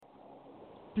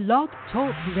Blog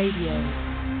Talk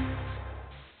Radio.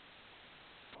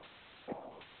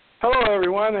 Hello,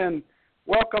 everyone, and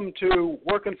welcome to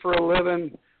Workin for a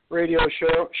Livin radio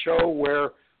show where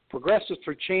progressives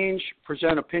for change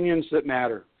present opinions that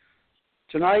matter.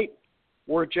 Tonight,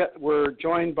 we're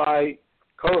joined by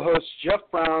co-hosts Jeff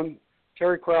Brown,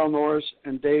 Teri Norris,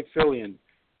 and Dave Fillion.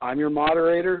 I'm your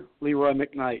moderator, Leroy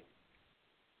McKnight.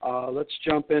 Let's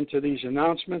jump into these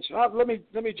announcements. Let me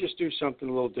just do something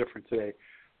a little different today.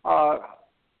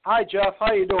 Hi, Jeff.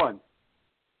 How you doing?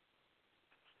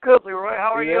 Good, Leroy.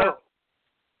 How are you?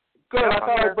 Good. I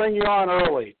thought I'd bring you on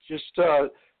early. Just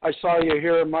I saw you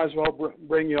here. Might as well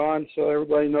bring you on so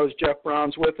everybody knows Jeff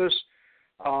Brown's with us.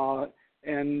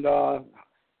 And how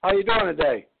you doing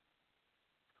today?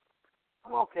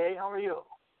 I'm okay. How are you?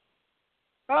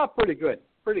 Oh, pretty good.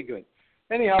 Pretty good.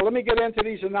 Anyhow, let me get into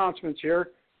these announcements here.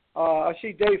 I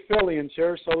see Dave Fillion's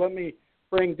here, so let me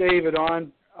bring David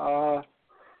on.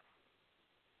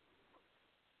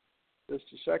 Just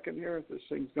a second here, if this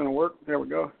thing's going to work. There we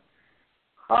go.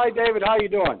 Hi, David. How you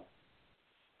doing?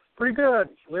 Pretty good.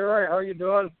 Leroy, how you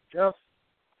doing? Jeff?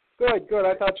 Good, good.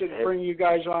 I thought you'd bring you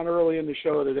guys on early in the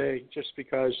show today just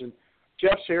because. And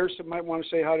Jeff's here, so might want to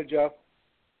say hi to Jeff.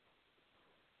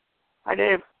 Hi,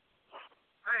 Dave.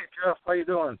 Hey, Jeff. How you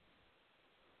doing?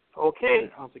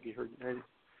 Okay. I don't think he heard you.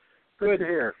 Good to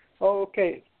hear.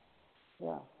 Okay.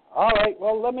 Yeah. All right.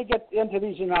 Well, let me get into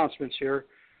these announcements here.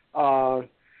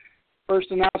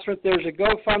 First announcement, there's a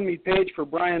GoFundMe page for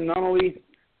Brian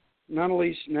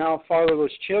Nunnally's now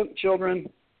fatherless children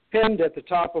pinned at the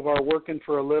top of our Workin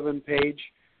for a Livin page.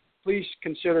 Please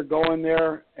consider going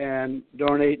there and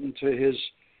donating to his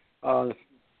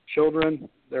children.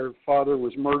 Their father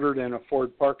was murdered in a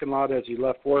Ford parking lot as he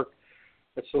left work.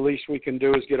 That's the least we can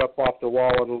do is get up off the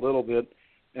wallet a little bit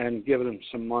and give them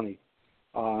some money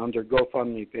on their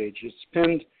GoFundMe page. It's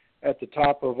pinned at the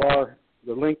top of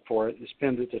the link for it is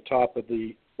pinned at the top of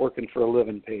the Workin for a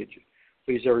Livin page.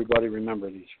 Please, everybody,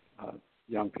 remember these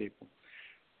young people.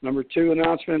 Number 2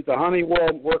 announcement, the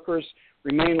Honeywell workers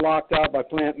remain locked out by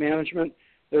plant management.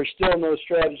 There's still no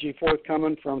strategy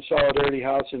forthcoming from Solidarity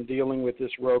House in dealing with this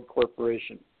rogue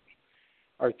corporation.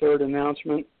 Our 3rd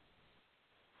announcement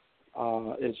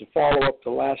is a follow-up to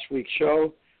last week's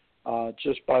show.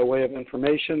 Just by way of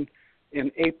information,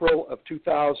 in April of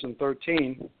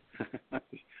 2013,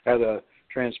 had a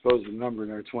transposed number in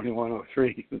there,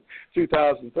 2103,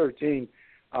 2013,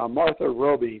 Martha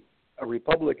Roby, a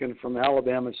Republican from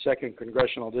Alabama's 2nd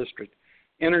Congressional District,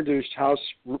 introduced House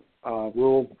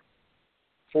Rule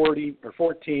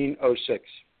 1406.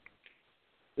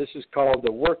 This is called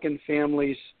the Workin'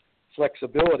 Families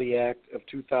Flexibility Act of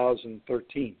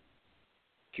 2013.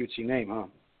 Cutesy name, huh?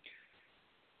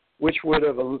 Which would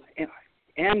have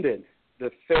ended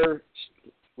the Fair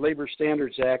Labor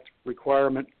Standards Act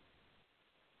requirement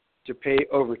to pay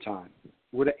overtime.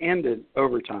 Would have ended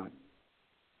overtime.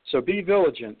 So be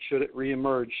vigilant should it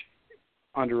reemerge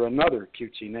under another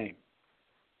cutesy name.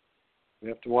 We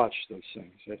have to watch those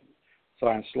things.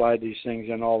 Try and slide these things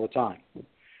in all the time.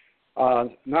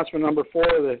 Announcement number 4,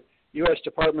 the U.S.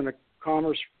 Department of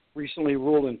Commerce recently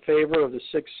ruled in favor of the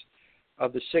six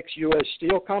U.S.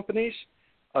 steel companies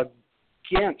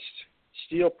against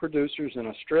steel producers in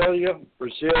Australia,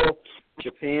 Brazil,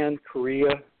 Japan,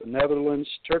 Korea, the Netherlands,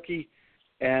 Turkey,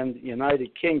 and the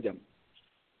United Kingdom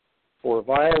for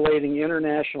violating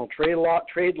international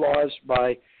trade laws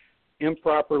by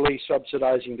improperly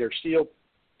subsidizing their steel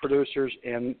producers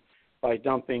and by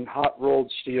dumping hot-rolled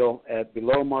steel at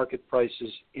below-market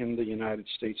prices in the United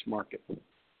States market.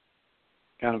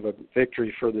 Kind of a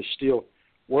victory for the steel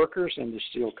workers and the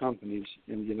steel companies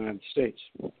in the United States.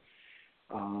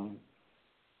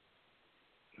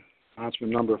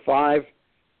 Announcement number 5,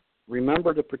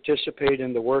 remember to participate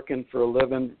in the Workin for a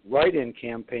Livin write-in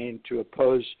campaign to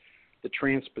oppose the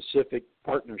Trans-Pacific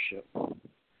Partnership.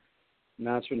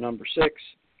 Announcement number 6,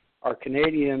 our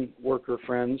Canadian worker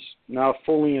friends, now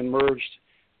fully emerged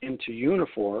into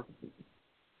Unifor,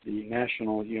 the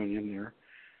national union there,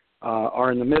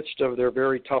 are in the midst of their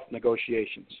very tough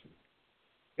negotiations.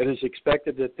 It is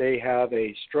expected that they have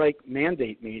a strike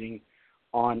mandate meeting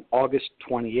on August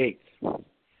 28th.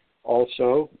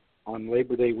 Also, on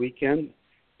Labor Day weekend,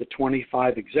 the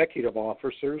 25 executive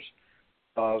officers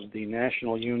of the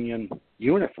National Union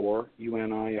Unifor,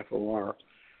 UNIFOR,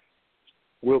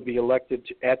 will be elected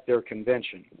at their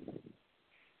convention.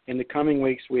 In the coming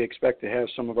weeks, we expect to have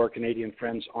some of our Canadian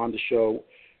friends on the show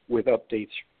with updates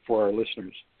for our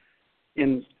listeners.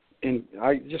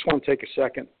 I just want to take a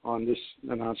second on this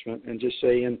announcement and just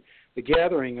say in the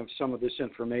gathering of some of this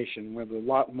information, we have a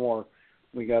lot more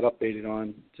we got updated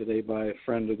on today by a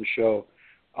friend of the show.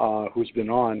 who's been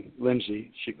on,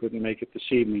 Lindsay. She couldn't make it this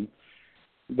evening.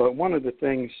 But one of the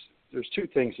things, there's two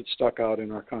things that stuck out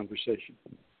in our conversation.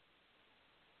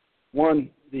 One,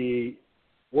 the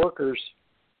workers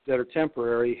that are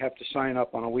temporary have to sign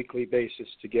up on a weekly basis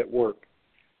to get work.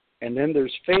 And then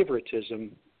there's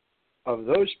favoritism of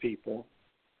those people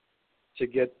to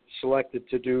get selected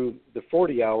to do the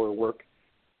 40-hour work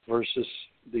versus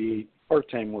the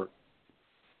part-time work.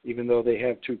 Even though they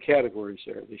have two categories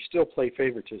there, they still play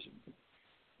favoritism.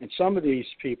 And some of these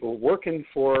people working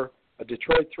for a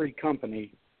Detroit 3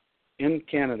 company in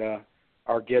Canada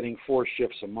are getting 4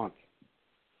 shifts a month.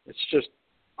 It's just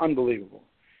unbelievable.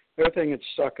 The other thing that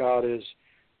stuck out is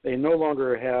they no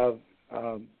longer have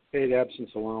paid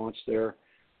absence allowance there.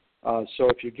 So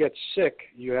if you get sick,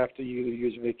 you have to either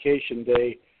use a vacation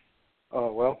day.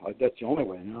 That's the only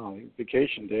way now,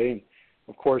 vacation day. And,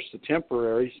 of course, the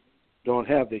temporaries don't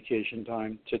have vacation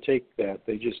time to take that.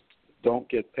 They just don't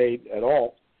get paid at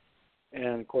all.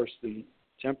 And, of course, the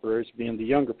temporaries being the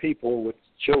younger people with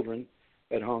children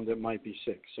at home that might be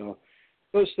sick. So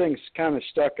those things kind of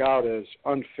stuck out as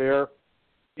unfair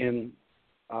in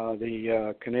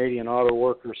the Canadian auto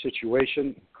worker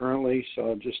situation currently.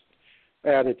 So just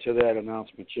added to that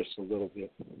announcement just a little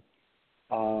bit.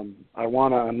 I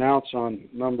want to announce on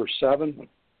number 7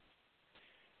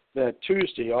 that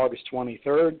Tuesday, August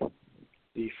 23rd,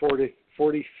 the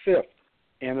 45th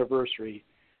anniversary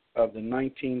of the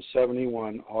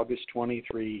 1971 August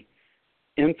 23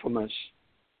 infamous,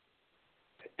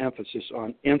 emphasis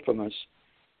on infamous,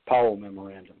 Powell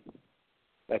Memorandum.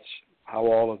 That's how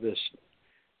all of this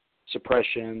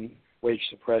suppression, wage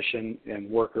suppression, and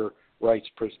worker rights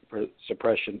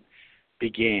suppression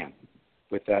began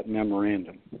with that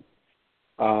memorandum.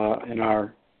 And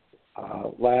our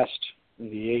last,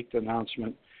 the 8th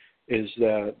announcement is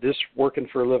this Workin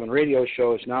for a Livin radio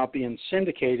show is now being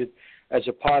syndicated as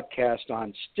a podcast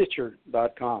on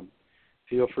Stitcher.com.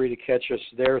 Feel free to catch us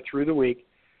there through the week.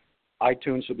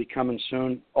 iTunes will be coming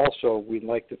soon. Also, we'd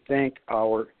like to thank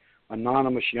our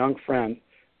anonymous young friend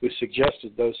who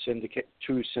suggested those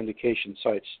two syndication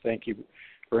sites. Thank you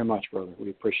very much, brother.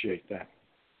 We appreciate that.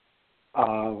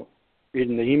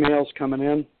 Reading the emails coming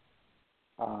in.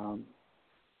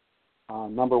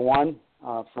 Number 1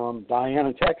 from Diane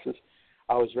in Texas.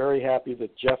 I was very happy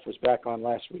that Jeff was back on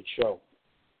last week's show.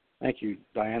 Thank you,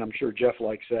 Diane. I'm sure Jeff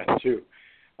likes that too.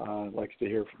 Likes to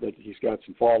hear that he's got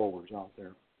some followers out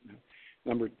there.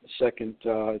 Number 2,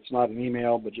 it's not an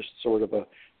email, but just sort of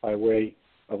by way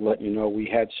of letting you know, we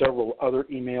had several other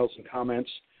emails and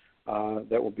comments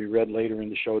that will be read later in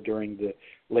the show during the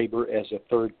Labor as a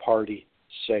Third Party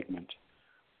segment.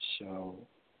 So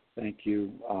thank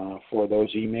you for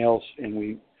those emails, and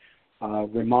we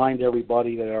remind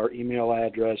everybody that our email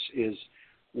address is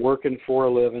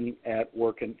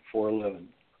workin4alivin@workin4alivin.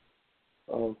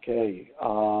 Okay,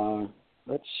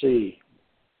 let's see.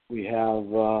 We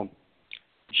have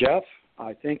Jeff.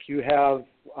 I think you have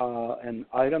an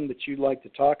item that you'd like to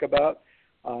talk about.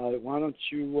 Why don't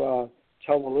you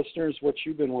tell the listeners what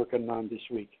you've been working on this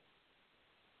week?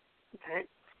 Okay.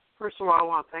 First of all, I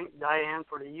want to thank Diane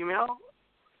for the email.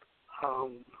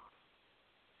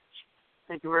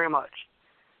 Thank you very much.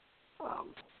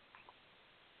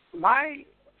 My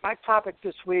topic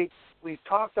this week, we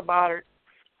talked about it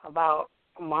about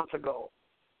a month ago.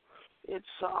 It's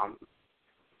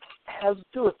has to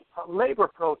do with a labor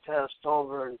protest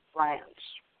over in France.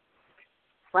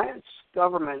 France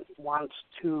government wants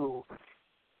to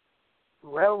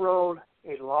railroad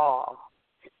a law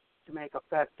to make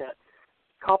effect that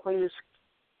companies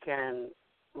can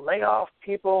lay off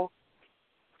people,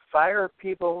 fire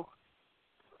people,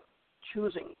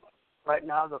 choosing. Right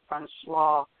now, the French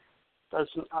law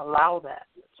doesn't allow that.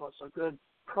 So it's a good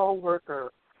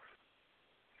pro-worker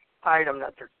item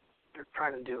that they're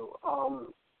trying to do.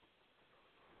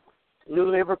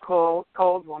 New labor code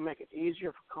will make it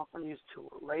easier for companies to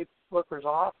lay workers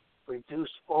off, reduce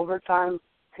overtime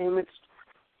payments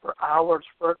for hours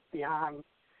worked beyond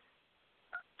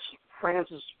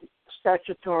France's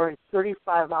statutory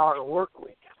 35-hour work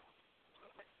week.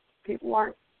 People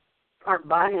aren't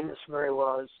buying this very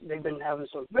well. They've been having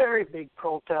some very big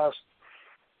protests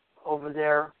over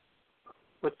there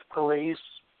with the police,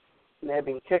 and they've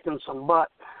been kicking some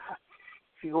butt.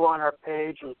 If you go on our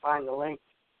page and find the link,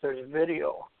 there's a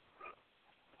video.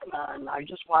 And I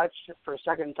just watched it for a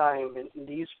second time, and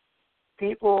these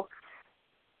people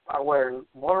are wearing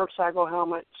motorcycle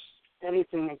helmets,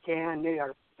 anything they can. They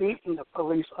are beating the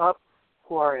police up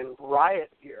who are in riot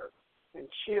gear and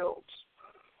shields.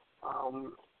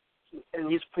 And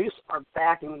these police are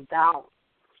backing down.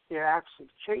 They're actually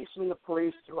chasing the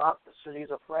police throughout the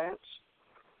cities of France.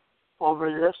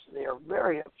 over this. They are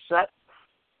very upset.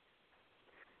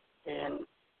 And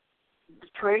the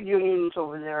trade unions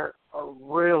over there are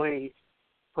really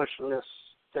pushing this.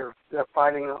 They're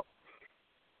fighting up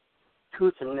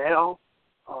tooth and nail.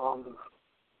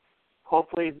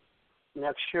 Hopefully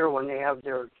next year when they have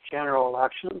their general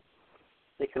election,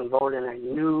 they can vote in a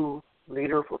new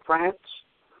leader for France.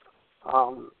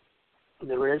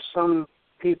 There is some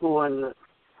people in the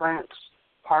France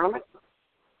Parliament.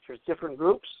 There's different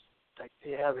groups. Like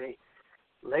they have a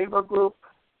labor group.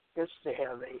 Yes, they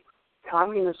have a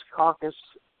communist caucus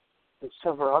and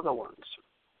several other ones.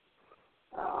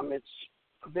 It's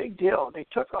a big deal. They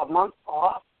took a month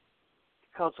off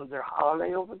because of their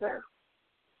holiday over there.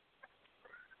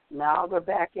 Now they're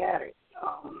back at it.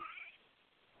 Of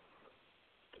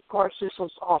course, this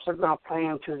was also going to play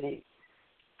into the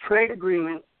trade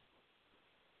agreement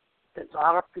that a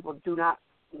lot of people do not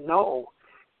know.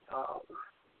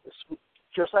 It's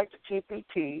just like the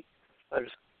TPP, but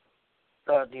it's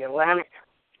the Atlantic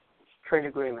trade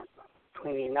agreement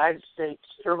between the United States,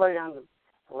 everybody on the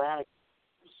Atlantic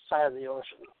side of the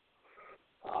ocean.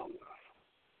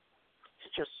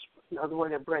 It's just another way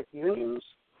to break unions.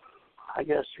 I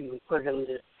guess you can put it in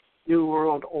the New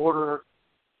World Order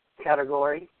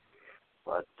category.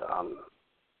 But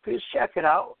please check it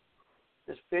out.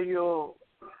 This video,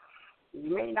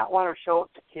 you may not want to show it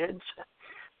to kids.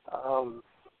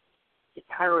 It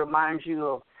kind of reminds you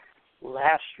of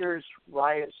last year's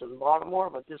riots in Baltimore,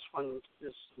 but this one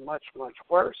is much, much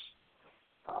worse.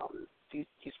 These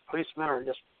policemen are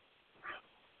just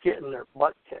getting their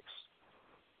butt kicked.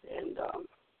 And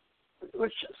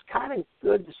which is kind of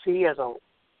good to see as a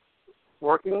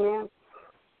working man,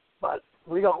 but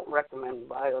we don't recommend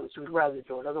violence. We'd rather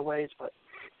do it other ways, but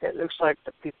it looks like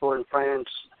the people in France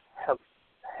have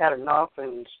had enough,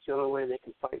 and it's the only way they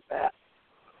can fight back.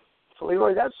 So,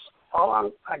 Leroy, that's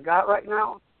all I got right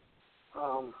now.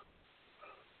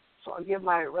 So I'll give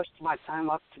my rest of my time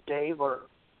up to Dave or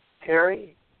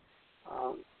Teri.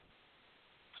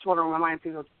 Just want to remind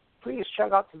people, please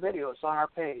check out the videos on our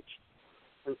page.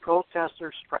 When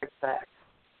protesters strike back.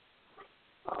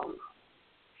 So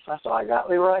that's all I got,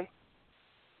 Leroy.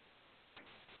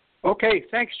 Okay,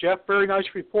 thanks, Jeff. Very nice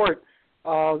report.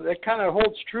 That kind of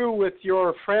holds true with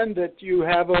your friend that you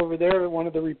have over there, one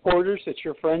of the reporters that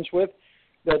you're friends with,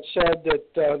 that said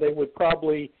that they would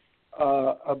probably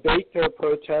abate their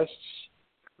protests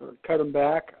or cut them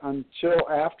back until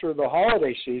after the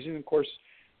holiday season. Of course,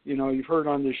 you know, you've heard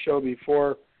on this show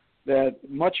before that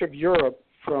much of Europe,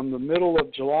 from the middle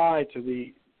of July to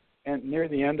near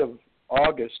the end of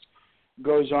August,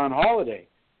 goes on holiday,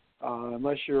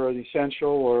 unless you're an essential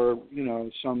or, you know,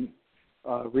 some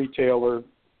retailer,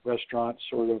 restaurant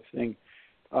sort of thing.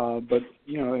 But,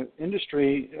 you know,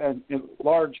 industry at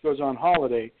large goes on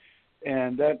holiday.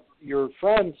 And that your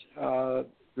friend,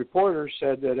 reporter,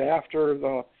 said that after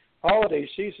the holiday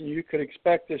season, you could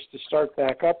expect this to start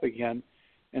back up again.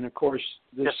 And, of course,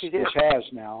 this has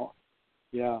now.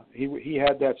 Yeah, he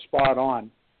had that spot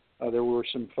on. There were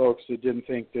some folks that didn't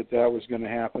think that was going to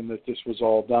happen, that this was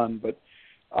all done. But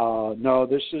no,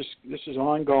 this is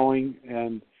ongoing,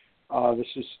 and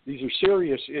these are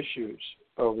serious issues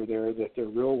over there that they're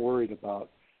real worried about.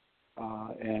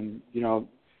 And you know,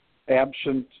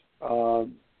 absent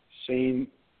sane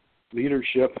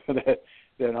leadership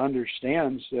that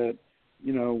understands that,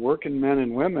 you know, working men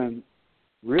and women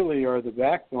really are the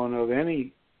backbone of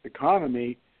any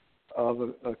economy of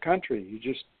a country. You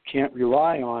just can't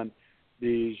rely on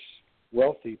these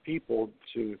wealthy people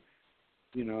to,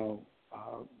 you know,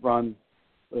 run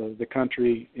the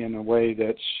country in a way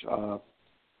that's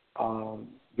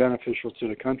beneficial to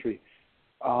the country.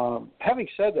 Having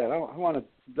said that, I want to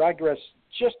digress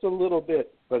just a little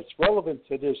bit, but it's relevant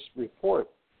to this report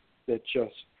that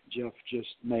Jeff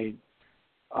just made.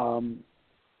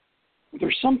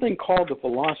 There's something called the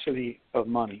velocity of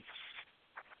money.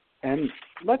 And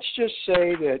let's just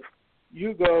say that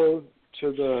you go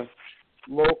to the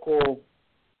local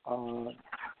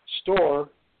store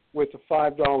with a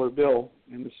 $5 bill,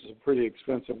 and this is a pretty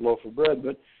expensive loaf of bread,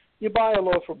 but you buy a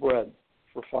loaf of bread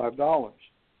for $5.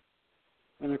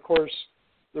 And, of course,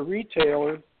 the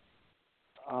retailer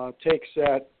takes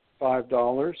that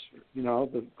 $5, you know,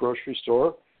 the grocery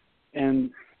store,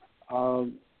 and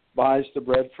buys the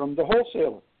bread from the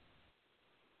wholesaler.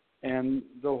 And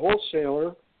the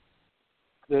wholesaler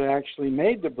that actually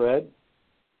made the bread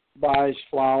buys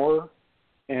flour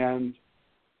and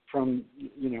from,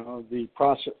 you know, the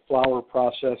flour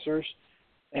processors,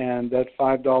 and that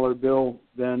 $5 bill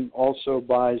then also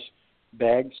buys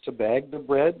bags to bag the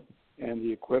bread and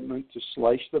the equipment to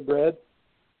slice the bread.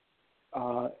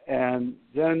 And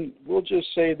then we'll just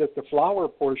say that the flour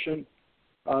portion,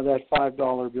 that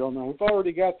 $5 bill, now we've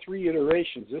already got 3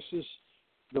 iterations. This is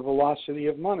the velocity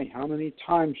of money. How many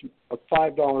times a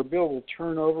 $5 bill will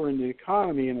turn over in the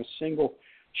economy in a single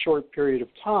short period of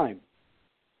time.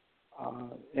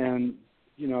 And,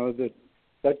 you know,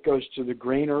 that goes to the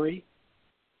granary,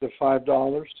 the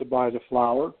 $5 to buy the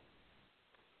flour,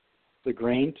 the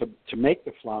grain to make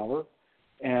the flour,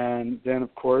 and then,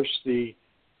 of course, the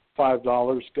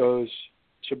 $5 goes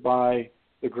to buy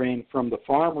the grain from the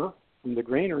farmer, from the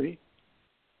granary,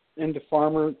 and the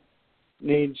farmer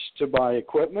needs to buy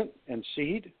equipment and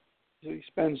seed. So he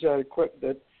spends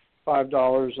that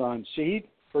 $5 on seed,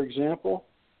 for example,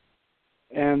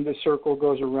 and the circle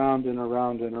goes around and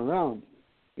around and around.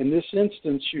 In this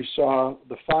instance, you saw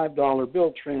the $5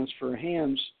 bill transfer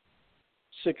hands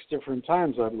 6 different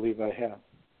times, I believe I have.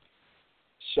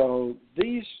 So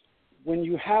these, when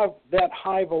you have that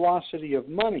high velocity of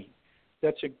money,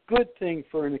 that's a good thing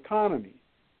for an economy.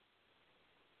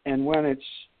 And when it's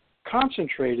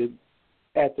concentrated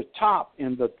at the top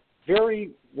in the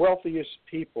very wealthiest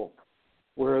people,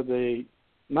 where the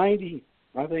 95%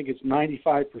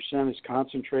 is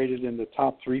concentrated in the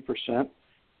top 3%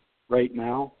 right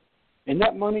now, and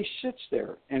that money sits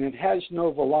there, and it has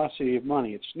no velocity of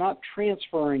money. It's not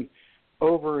transferring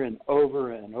over and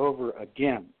over and over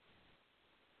again.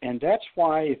 And that's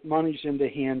why, if money's in the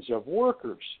hands of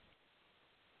workers,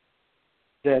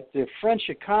 that the French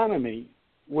economy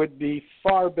would be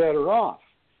far better off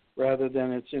rather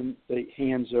than it's in the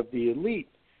hands of the elite.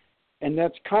 And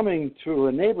that's coming to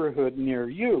a neighborhood near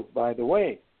you, by the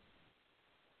way.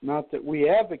 Not that we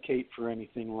advocate for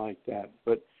anything like that,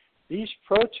 but these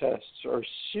protests are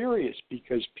serious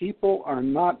because people are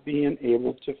not being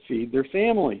able to feed their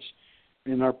families.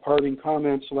 In our parting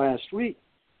comments last week,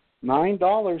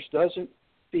 $9 doesn't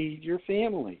feed your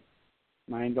family.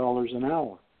 $9 an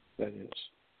hour, that is.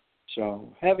 So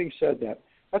having said that,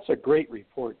 that's a great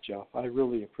report, Jeff. I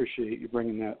really appreciate you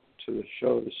bringing that to the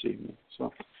show this evening.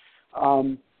 So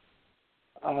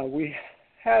we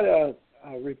had a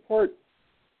report.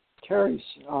 Teri's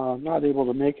not able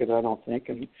to make it, I don't think,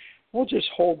 and we'll just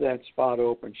hold that spot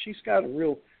open. She's got a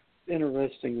real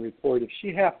interesting report. If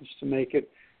she happens to make it,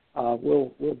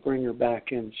 we'll bring her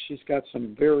back in. She's got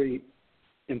some very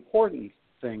important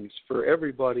things for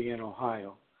everybody in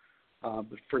Ohio.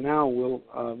 But for now, we'll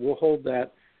hold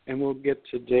that, and we'll get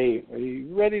to Dave. Are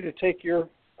you ready to take your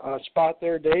spot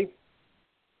there, Dave?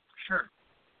 Sure.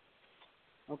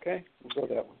 Okay, we'll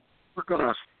go that one. We're going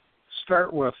to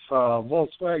start with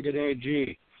Volkswagen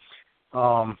AG.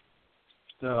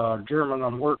 The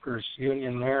German workers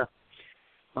union there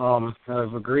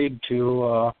have agreed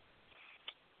to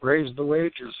raise the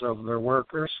wages of their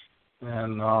workers,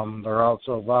 and they're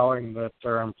also vowing that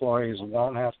their employees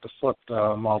won't have to foot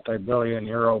the multi-billion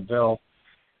euro bill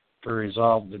to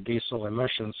resolve the diesel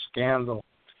emissions scandal.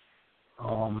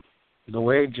 The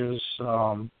wages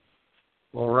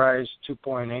will rise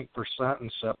 2.8%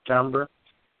 in September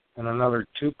and another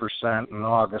 2% in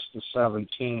August of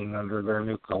 2017 under their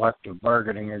new collective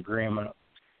bargaining agreement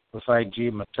with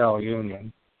IG Metall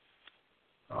Union.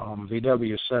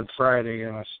 VW said Friday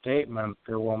in a statement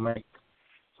they will make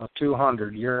a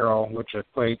 €200, which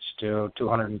equates to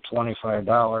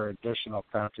 $225 additional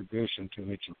contribution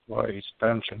to each employee's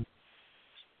pension.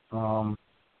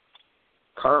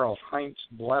 Karl Heinz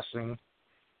Blessing,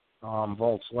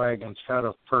 Volkswagen's head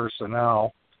of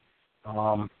personnel,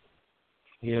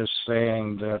 he is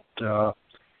saying that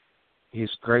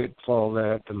he's grateful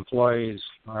that employees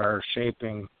are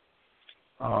shaping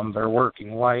their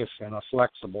working life in a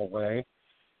flexible way,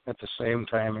 at the same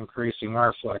time increasing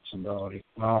our flexibility.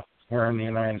 Well, here in the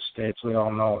United States, we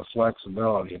all know what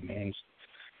flexibility means.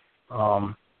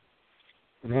 At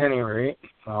any rate,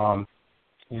 and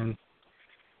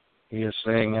he is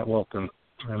saying it will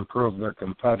improve their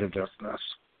competitiveness.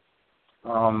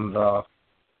 The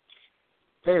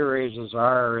pay raises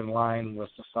are in line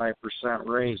with the 5%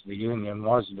 raise the union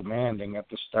was demanding at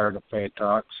the start of pay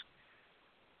talks.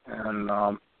 And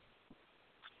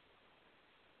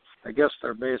I guess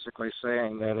they're basically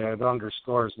saying that it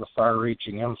underscores the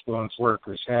far-reaching influence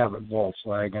workers have at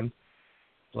Volkswagen.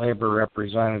 Labor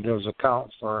representatives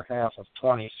account for half of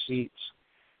 20 seats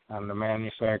on the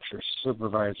manufacturer's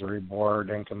supervisory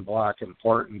board and can block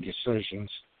important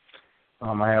decisions.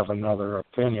 I have another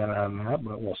opinion on that,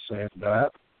 but we'll save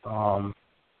that.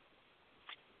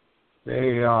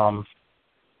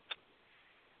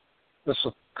 This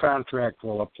contract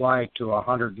will apply to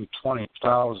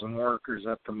 120,000 workers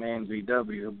at the main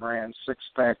VW brand,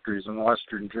 6 factories in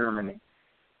western Germany,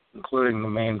 including the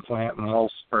main plant in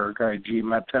Wolfsburg. IG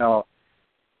Metall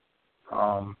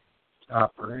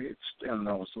operates in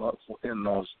those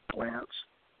plants.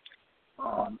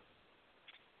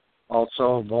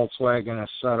 Also, Volkswagen has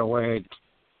set away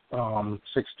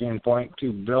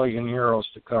 16.2 billion euros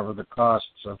to cover the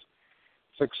costs of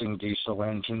fixing diesel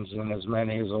engines in as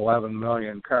many as 11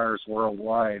 million cars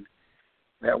worldwide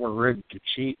that were rigged to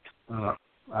cheat on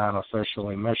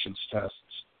official emissions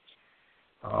tests.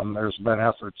 There's been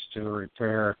efforts to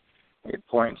repair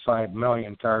 8.5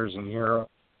 million cars in Europe,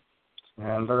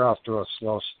 and they're off to a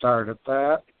slow start at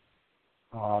that.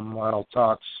 While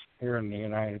talks here in the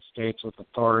United States with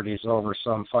authorities over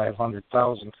some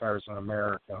 500,000 cars in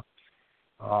America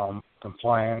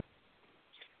compliant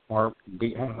or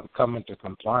come into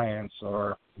compliance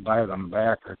or buy them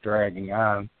back are dragging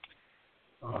on.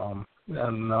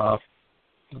 And I'd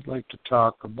like to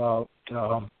talk about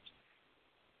some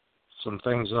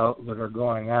things that are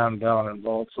going on down in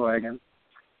Volkswagen.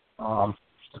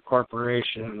 The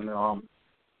corporation is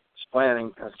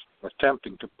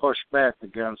attempting to push back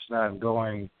against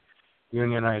ongoing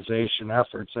unionization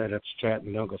efforts at its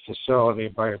Chattanooga facility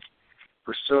by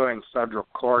pursuing federal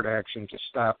court action to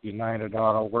stop United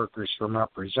Auto Workers from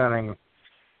representing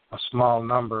a small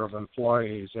number of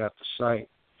employees at the site.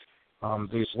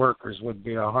 These workers would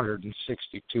be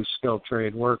 162 skilled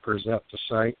trade workers at the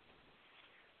site.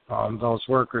 Those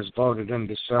workers voted in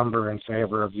December in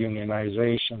favor of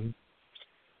unionization.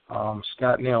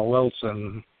 Scott Neil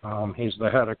Wilson, he's the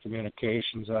head of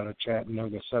communications out of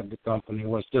Chattanooga, said the company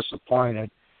was disappointed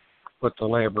with the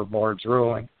labor board's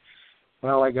ruling.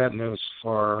 Well, I got news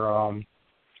for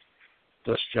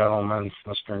this gentleman,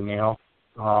 Mr. Neil.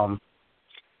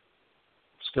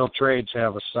 Skilled trades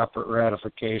have a separate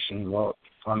ratification vote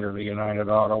under the United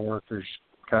Auto Workers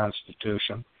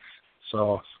Constitution,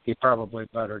 so he probably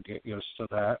better get used to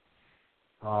that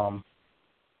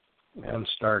and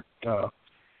start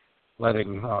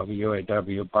letting the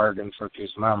UAW bargain for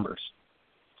these members.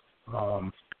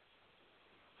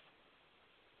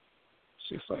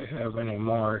 See if I have any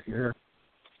more here.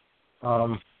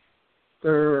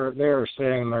 They're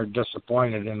saying they're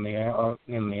disappointed in the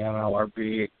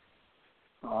NLRB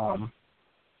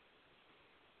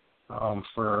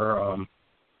for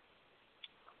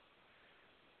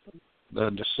the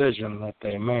decision that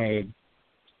they made,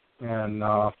 and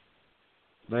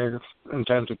they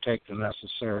intend to take the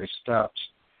necessary steps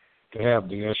to have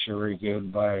the issue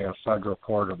reviewed by a federal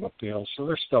court of appeals. So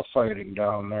they're still fighting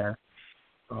down there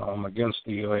against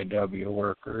the UAW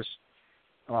workers.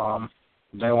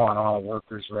 They want all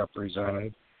workers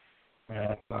represented,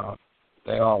 and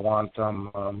they all want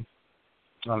them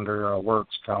under a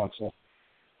works council.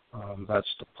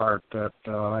 That's the part that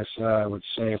I said I would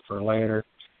save for later.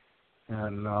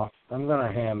 And I'm going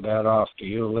to hand that off to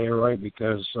you, Leroy,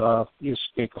 because you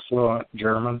speak a fluent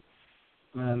German,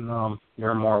 and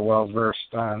you're more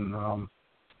well-versed on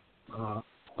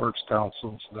works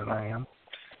councils than I am.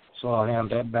 So I'll hand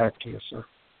that back to you, sir.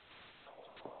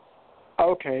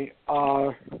 Okay.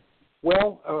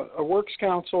 Well, a works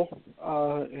council,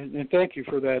 and thank you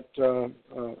for that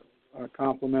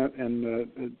compliment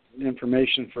and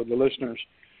information for the listeners.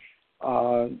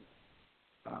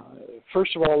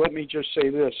 First of all, let me just say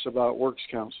this about works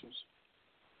councils.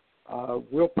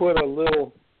 We'll put a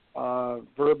little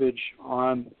verbiage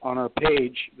on our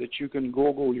page that you can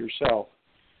Google yourself.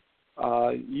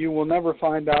 You will never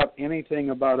find out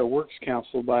anything about a works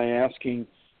council by asking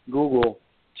Google,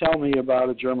 tell me about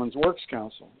a German works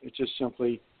council. It just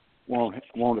simply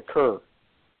won't occur.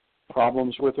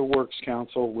 Problems with a works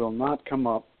council will not come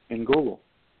up in Google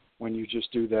when you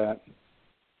just do that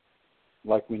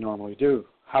like we normally do.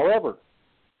 However,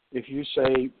 if you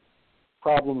say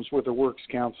problems with a works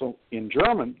council in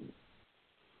German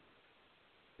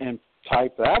and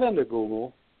type that into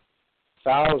Google,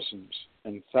 thousands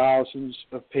and thousands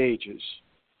of pages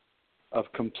of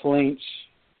complaints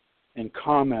and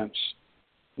comments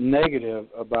negative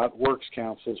about works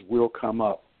councils will come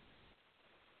up.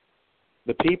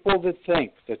 The people that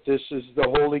think that this is the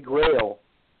holy grail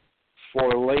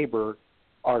for labor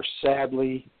are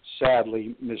sadly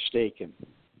mistaken.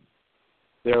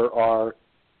 There are,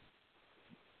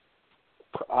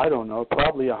 I don't know,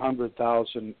 probably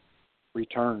 100,000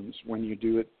 returns when you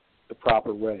do it the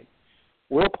proper way.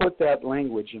 We'll put that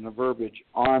language and the verbiage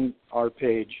on our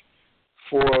page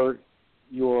for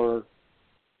your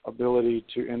ability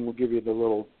to, and we'll give you the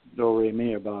little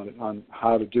do-re-mi about it on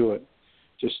how to do it.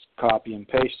 Just copy and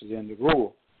paste it into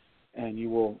Google, and you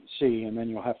will see, and then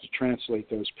you'll have to translate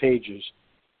those pages,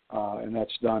 and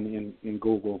that's done in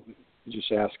Google. You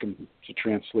just ask them to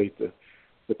translate the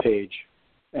page.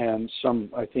 And some,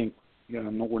 I think,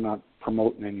 we're not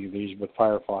promoting any of these, but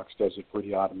Firefox does it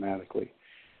pretty automatically.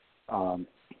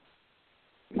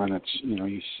 when it's,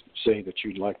 you say that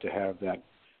you'd like to have that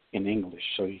in English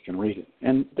so you can read it.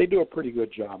 And they do a pretty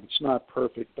good job. It's not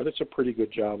perfect, but it's a pretty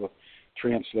good job of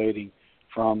translating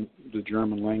from the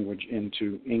German language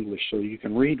into English so you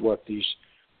can read what these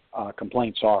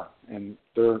complaints are. And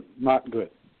they're not good,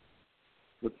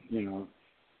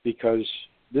 because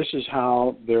this is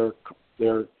how their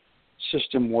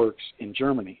system works in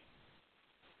Germany.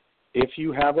 If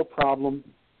you have a problem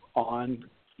on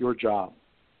your job,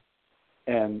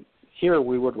 and here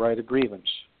we would write a grievance.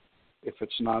 If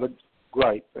it's not a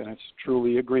gripe and it's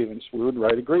truly a grievance, we would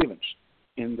write a grievance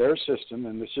in their system,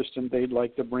 and the system they'd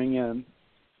like to bring in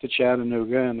to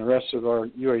Chattanooga and the rest of our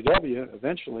UAW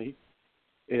eventually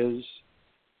is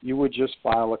you would just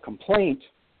file a complaint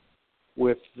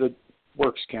with the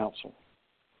Works Council.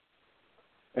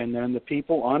 And then the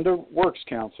people under Works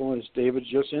Council, as David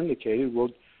just indicated,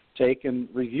 will take and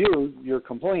review your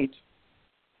complaint,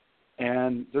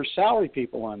 and there's salary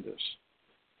people on this,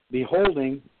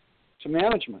 beholding to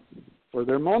management for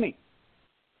their money.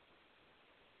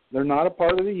 They're not a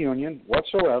part of the union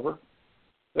whatsoever.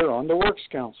 They're on the Works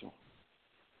Council.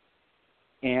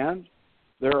 And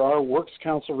there are Works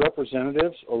Council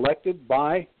representatives elected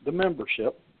by the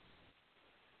membership.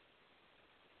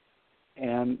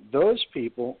 And those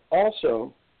people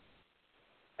also,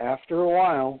 after a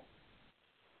while,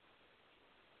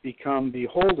 become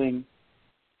beholding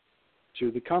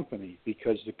to the company,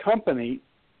 because the company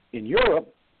in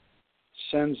Europe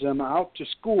sends them out to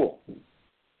school.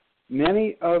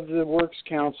 Many of the Works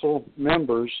Council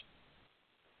members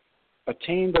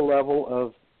attain the level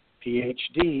of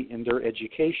PhD in their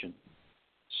education.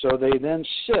 So they then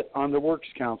sit on the Works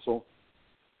Council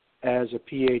as a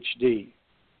PhD.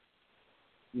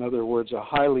 In other words, a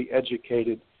highly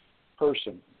educated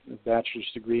person, a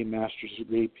bachelor's degree, master's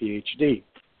degree, PhD.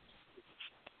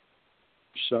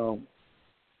 So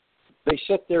they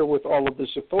sit there with all of this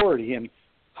authority, and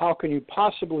how can you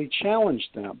possibly challenge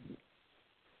them?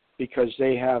 Because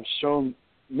they have so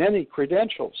many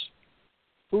credentials.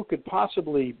 Who could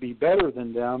possibly be better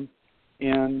than them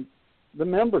in the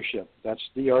membership? That's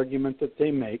the argument that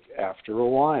they make after a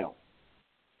while,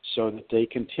 so that they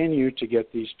continue to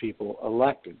get these people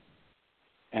elected.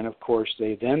 And, of course,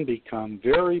 they then become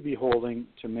very beholding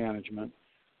to management.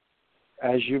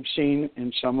 As you've seen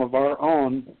in some of our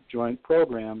own joint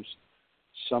programs,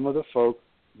 some of the folk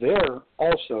there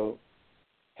also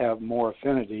have more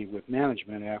affinity with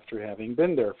management after having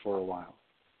been there for a while.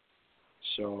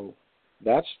 So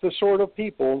that's the sort of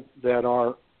people that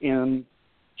are in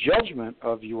judgment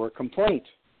of your complaint.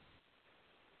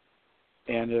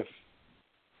 And if,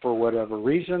 for whatever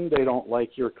reason, they don't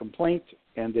like your complaint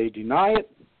and they deny it,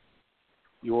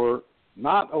 you're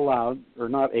not allowed or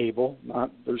not able,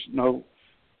 there's no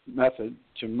method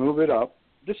to move it up.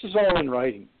 This is all in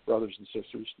writing, brothers and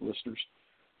sisters, listeners.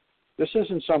 This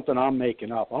isn't something I'm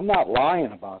making up. I'm not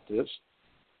lying about this.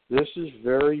 This is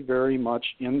very, very much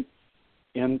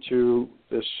into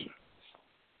this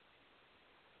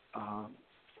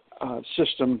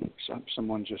system.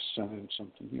 Someone just sent in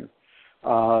something here.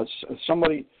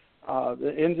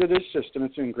 Into this system,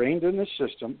 it's ingrained in this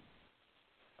system,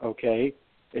 okay,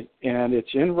 and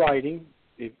it's in writing.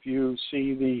 If you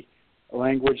see the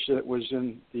language that was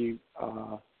in the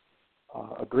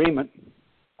agreement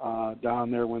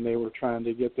down there when they were trying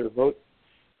to get their vote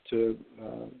to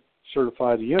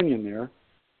certify the union there,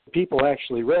 people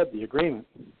actually read the agreement,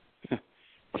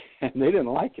 and they didn't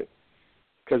like it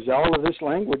because all of this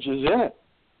language is in it,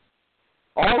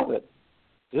 all of it.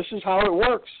 This is how it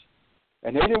works,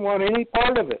 and they didn't want any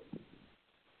part of it.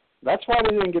 That's why they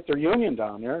didn't get their union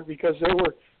down there, because they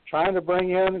were trying to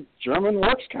bring in German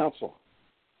Works Council.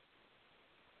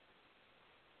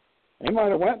 They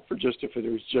might have went for just if it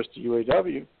was just a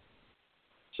UAW.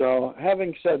 So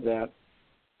having said that,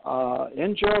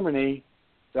 in Germany,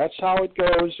 that's how it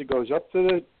goes. It goes up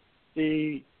to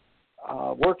the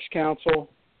Works Council.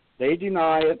 They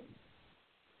deny it.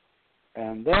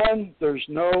 And then there's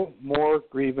no more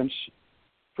grievance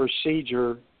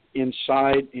procedure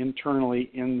internally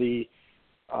in the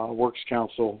Works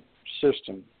Council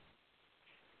system.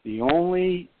 The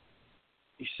only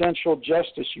essential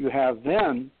justice you have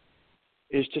then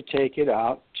is to take it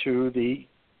out to the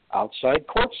outside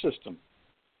court system.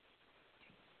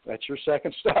 That's your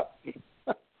second step,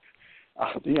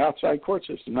 the outside court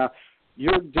system. Now,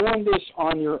 you're doing this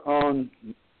on your own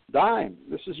dime.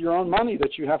 This is your own money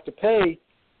that you have to pay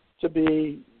to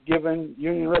be given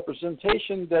union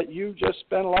representation that you just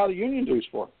spent a lot of union dues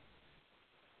for.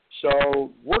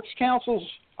 So Works Councils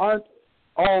aren't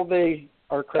all they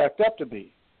are cracked up to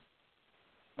be.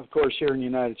 of course, here in the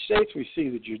United States, we see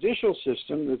the judicial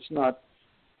system that's not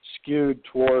skewed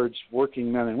towards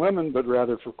working men and women, but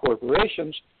rather for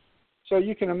corporations. So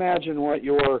you can imagine what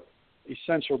your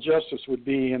essential justice would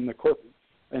be in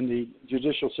the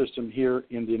judicial system here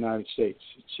in the United States.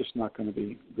 It's just not going to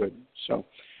be good. So,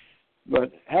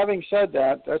 but having said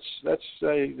that, that's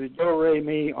the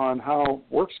do-re-mi on how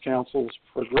works councils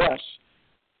progress.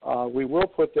 We will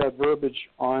put that verbiage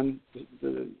on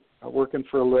the Working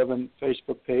for a Livin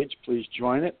Facebook page. Please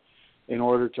join it in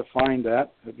order to find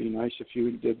that. It'd be nice if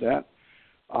you did that.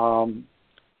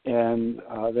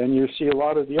 Then you see a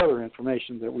lot of the other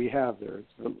information that we have there.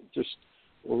 It's just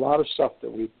a lot of stuff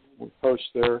that we post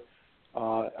there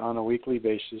on a weekly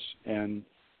basis and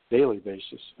daily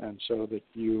basis, and so that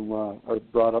you are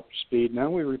brought up to speed. And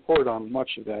then we report on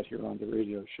much of that here on the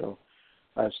radio show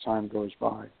as time goes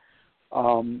by.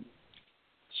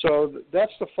 So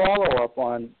that's the follow-up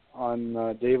on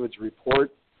David's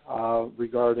report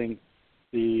regarding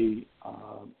the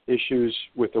issues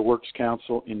with the Works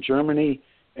Council in Germany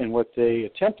and what they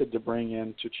attempted to bring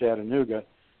into Chattanooga.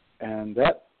 And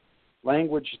that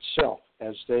language itself,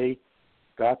 as they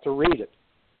got to read it,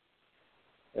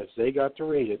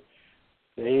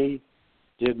 they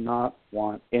did not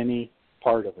want any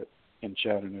part of it in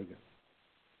Chattanooga.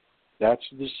 That's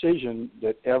the decision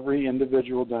that every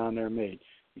individual down there made,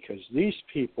 because these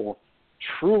people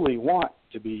truly want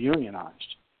to be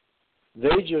unionized.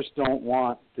 They just don't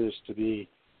want this to be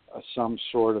some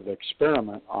sort of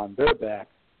experiment on their back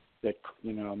that,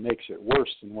 makes it worse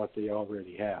than what they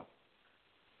already have.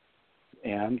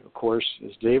 And, of course,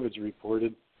 as David's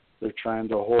reported, they're trying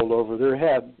to hold over their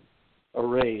head a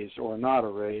raise or not a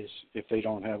raise if they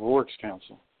don't have a works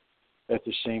council. At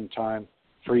the same time,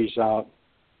 freeze out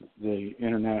the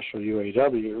international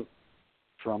UAW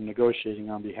from negotiating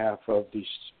on behalf of these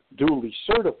duly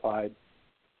certified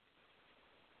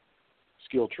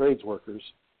skilled trades workers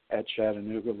at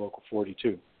Chattanooga Local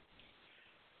 42.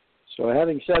 So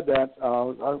having said that,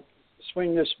 I'll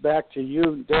swing this back to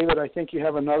you. David, I think you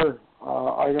have another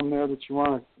item there that you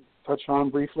want to touch on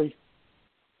briefly.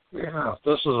 Yeah,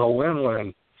 this is a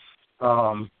win-win.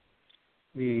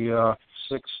 The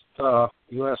Sixth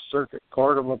U.S. Circuit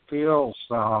Court of Appeals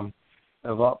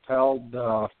have upheld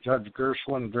Judge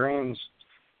Gershwin Drain's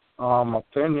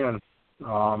opinion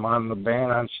on the ban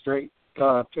on straight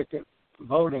ticket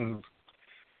voting,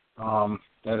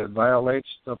 that it violates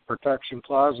the protection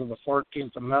clause of the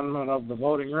 14th Amendment of the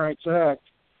Voting Rights Act.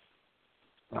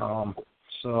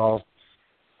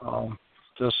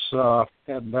 This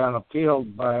had been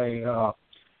appealed by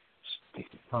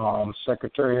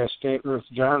Secretary of State Ruth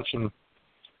Johnson.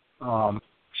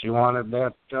 She wanted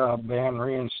that ban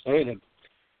reinstated.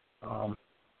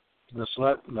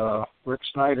 Rick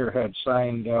Snyder had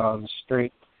signed the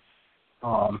straight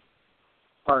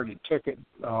party ticket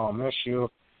issue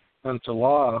into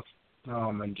law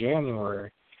in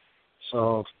January.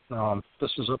 So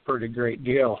this is a pretty great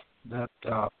deal that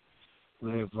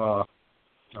they've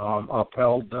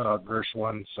upheld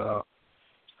Gershwin's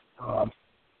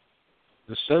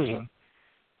decision.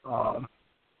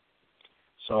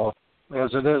 So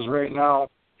as it is right now,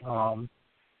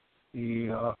 in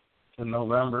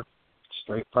November,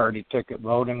 straight party ticket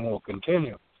voting will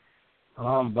continue.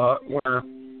 But we're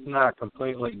not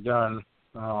completely done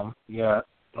yet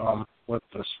with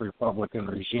this Republican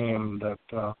regime that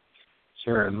is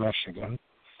here in Michigan.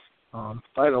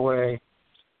 By the way,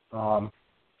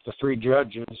 the three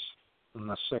judges in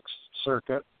the Sixth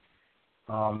Circuit,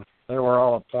 they were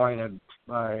all appointed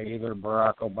by either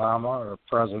Barack Obama or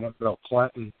President Bill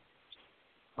Clinton.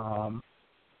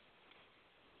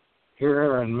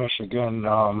 Here in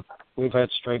Michigan, we've had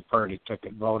straight party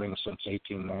ticket voting since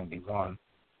 1891.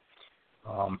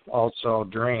 Also,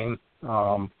 Drain,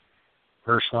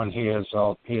 Gershwin, he is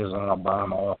an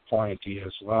Obama appointee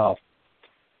as well.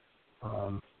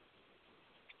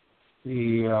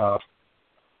 The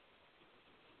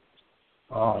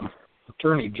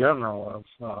Attorney General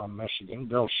of Michigan,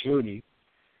 Bill Schuette,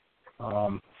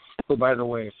 who, by the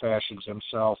way, fashions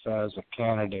himself as a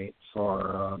candidate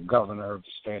for governor of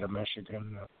the state of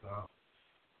Michigan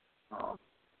in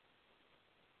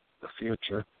the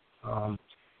future.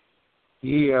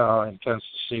 He intends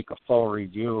to seek a full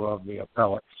review of the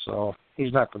appellate, so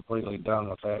he's not completely done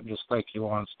with that, just like he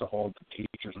wants to hold the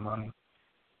teachers' money.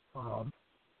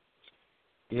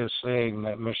 He is saying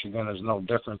that Michigan is no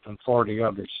different than 40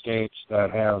 other states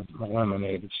that have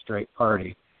eliminated straight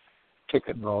party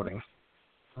ticket voting.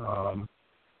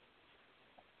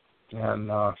 He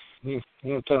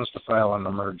intends to file an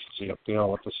emergency appeal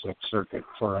with the Sixth Circuit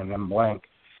for an en blanc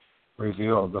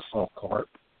review of the full court.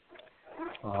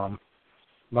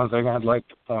 one thing I'd like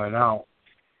to point out,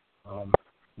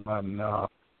 when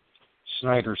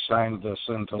Snyder signed this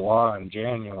into law in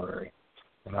January,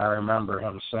 and I remember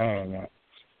him saying it,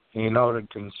 he noted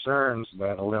concerns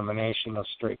that elimination of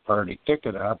straight party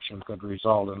ticket option could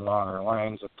result in longer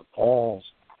lines at the polls.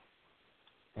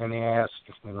 And he asked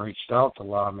and reached out to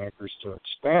lawmakers to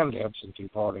expand absentee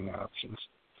voting options.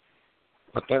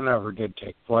 But that never did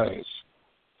take place.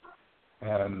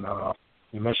 And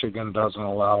Michigan doesn't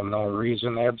allow no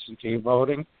reason absentee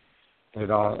voting. They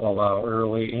don't allow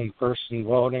early in-person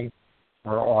voting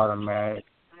or automatic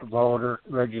voter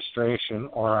registration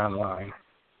or online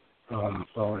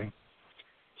voting.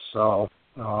 So,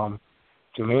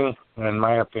 to me, in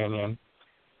my opinion,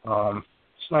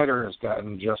 Snyder has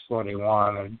gotten just what he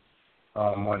wanted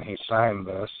when he signed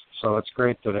this. So it's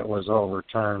great that it was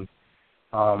overturned.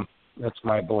 It's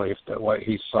my belief that what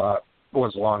he sought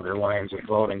was longer lines at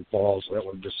voting polls that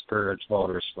would discourage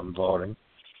voters from voting.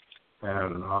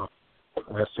 And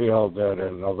I feel that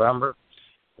in November,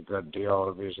 a good deal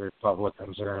of these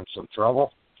Republicans are in some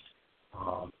trouble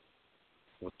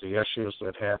with the issues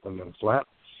that happened in Flint.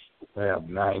 They have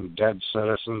 9 dead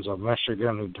citizens of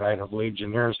Michigan who died of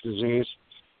Legionnaire's disease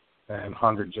and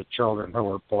hundreds of children who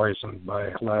were poisoned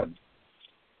by lead.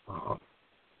 A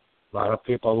lot of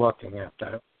people looking at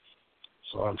that.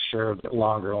 So I'm sure that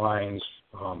longer lines,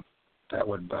 that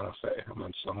would benefit him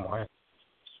in some way.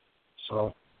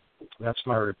 So that's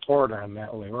my report on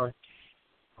that, Leroy.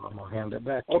 I'll hand it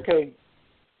back to you. Okay.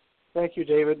 Thank you,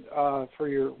 David, for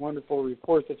your wonderful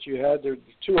report that you had. There are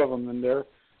 2 of them in there.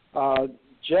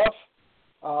 Jeff,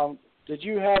 did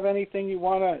you have anything you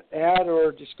want to add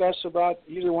or discuss about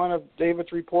either one of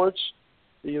David's reports,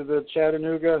 the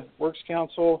Chattanooga Works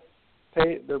Council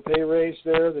their pay raise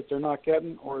there that they're not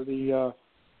getting, or the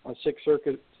Sixth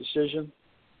Circuit decision?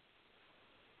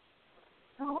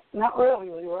 No, not really,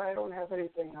 Leroy. I don't have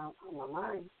anything on my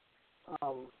mind.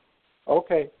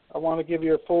 Okay, I want to give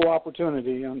you a full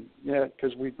opportunity,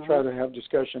 because we try to have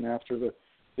discussion after the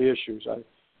issues. I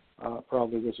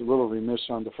probably was a little remiss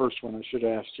on the first one. I should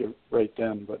have asked you right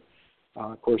then, but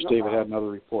of course David had another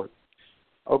report.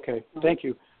 Okay, thank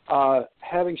you.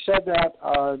 Having said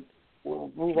that,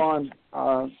 we'll move on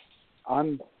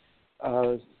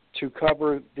to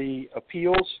cover the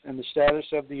appeals and the status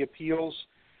of the appeals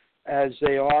as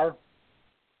they are.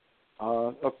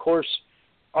 Of course,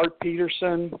 Art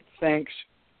Peterson thanks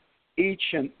each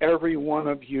and every one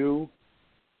of you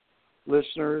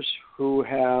listeners who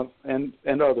have, and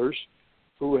others,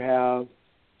 who have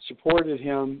supported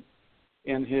him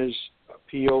in his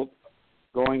appeal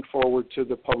going forward to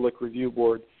the Public Review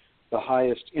Board, the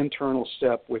highest internal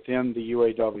step within the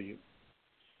UAW.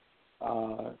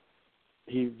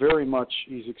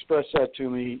 He's expressed that to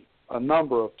me a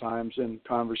number of times in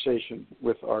conversation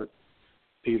with Art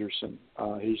Peterson.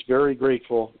 He's very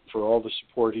grateful for all the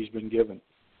support he's been given.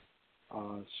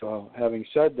 So having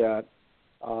said that,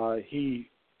 he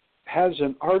has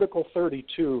an Article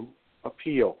 32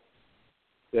 appeal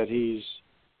that he's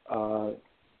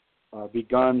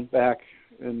begun back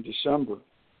in December.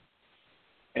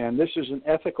 And this is an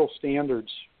ethical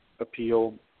standards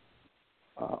appeal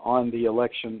on the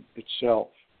election itself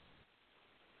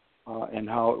and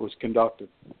how it was conducted.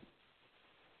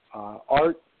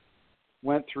 Art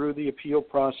went through the appeal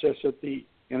process at the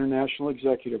International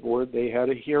Executive Board. They had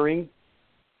a hearing,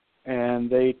 and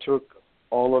they took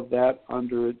all of that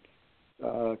under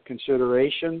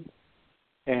consideration,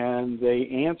 and they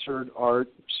answered Art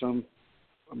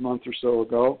a month or so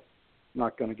ago. I'm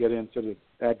not going to get into the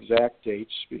exact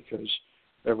dates because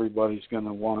everybody's going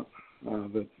to want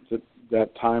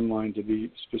that timeline to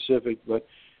be specific, but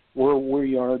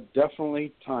we are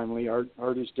definitely timely.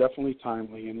 Art is definitely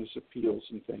timely in his appeals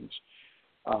and things.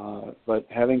 But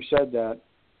having said that,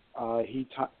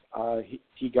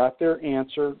 he got their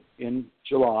answer in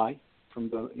July from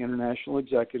the International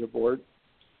Executive Board,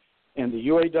 and the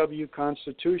UAW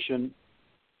Constitution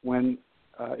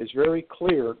is very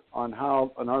clear on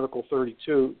how an Article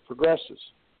 32 progresses.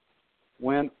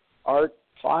 When Art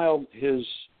filed his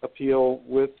appeal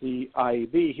with the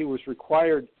IEB, he was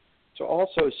required to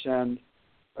also send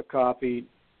a copy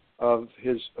of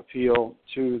his appeal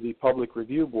to the Public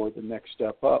Review Board, the next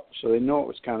step up. So they know it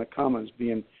was kind of coming as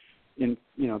being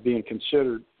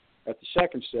considered at the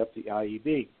second step, the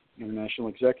IEB, International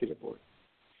Executive Board.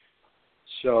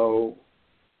 So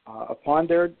upon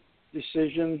their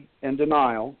decision and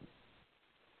denial,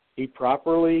 he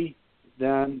properly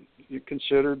then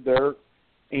considered their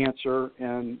answer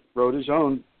and wrote his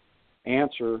own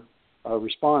answer,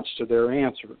 response to their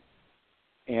answer,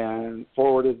 and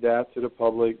forwarded that to the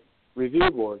Public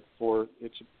Review Board for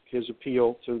his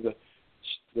appeal to the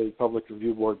the Public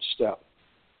Review Board step,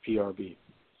 PRB.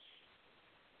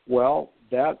 Well,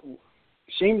 that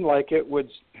seemed like it was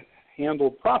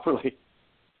handled properly,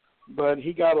 but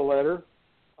he got a letter,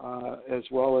 as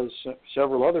well as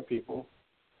several other people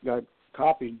got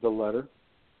copied the letter,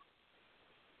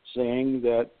 saying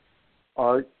that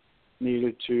Art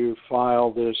needed to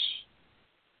file this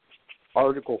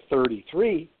Article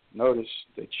 33. Notice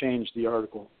they changed the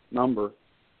article number.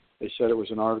 They said it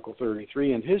was an Article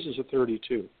 33, and his is a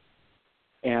 32.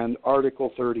 And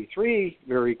Article 33,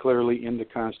 very clearly in the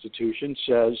Constitution,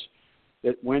 says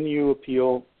that when you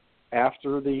appeal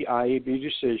after the IAB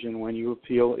decision, when you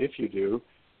appeal, if you do,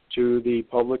 to the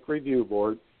Public Review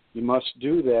Board, you must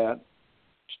do that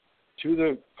to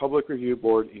the Public Review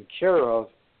Board in care of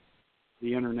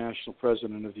the International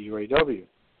President of the UAW.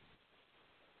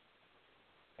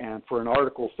 And for an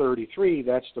Article 33,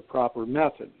 that's the proper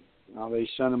method. Now, they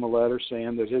sent him a letter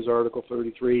saying that his Article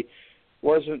 33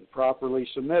 wasn't properly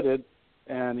submitted,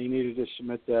 and he needed to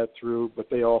submit that through, but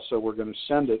they also were going to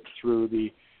send it through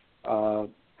the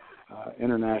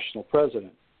International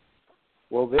President.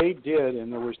 Well, they did,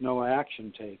 and there was no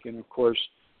action taken. Of course,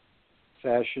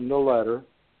 fashioned a letter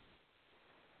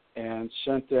and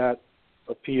sent that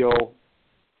appeal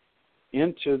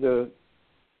into the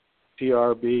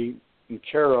PRB in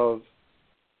care of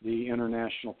the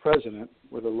International President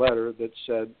with a letter that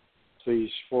said, please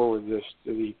forward this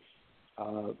to the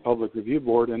Public Review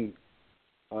Board in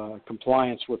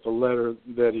compliance with the letter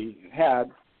that he had.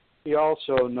 He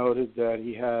also noted that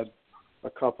he had a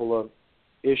couple of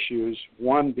issues,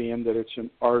 one being that it's an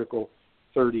Article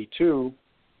 32,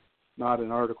 not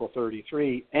an Article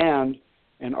 33, and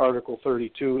an Article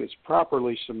 32 is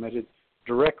properly submitted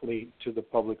directly to the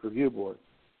Public Review Board.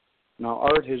 Now,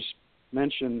 Art has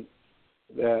mentioned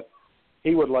that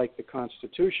he would like the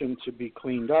Constitution to be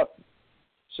cleaned up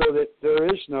so that there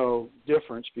is no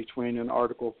difference between an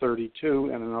Article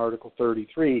 32 and an Article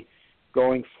 33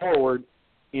 going forward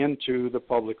into the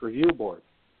Public Review Board.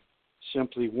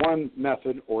 Simply one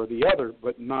method or the other,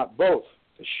 but not both.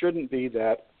 It shouldn't be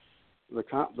that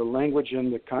the language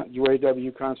in the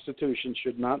UAW Constitution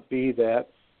should not be that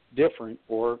different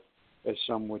or, as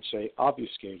some would say,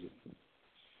 obfuscated.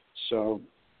 So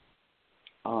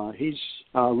he's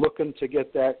looking to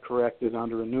get that corrected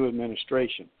under a new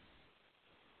administration.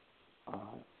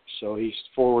 So he's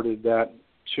forwarded that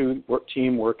to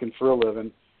team working for a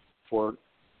living for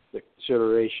the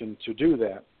consideration to do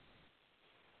that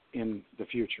in the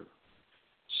future.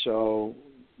 So,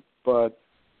 but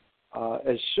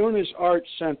as soon as Art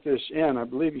sent this in, I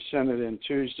believe he sent it in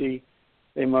Tuesday,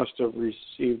 they must have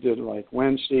received it like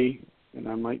Wednesday, and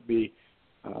I might be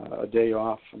a day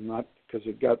off. I'm not, because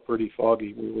it got pretty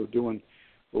foggy. We were doing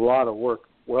a lot of work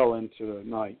well into the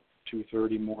night,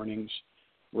 2:30 mornings,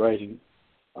 writing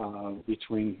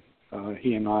between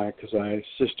he and I, because I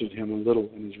assisted him a little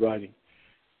in his writing.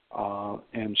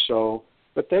 And so,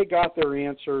 but they got their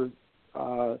answer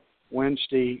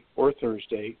Wednesday or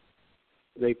Thursday.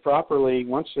 They properly,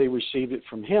 once they received it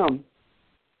from him,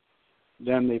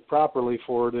 then they properly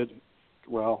forwarded,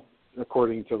 well,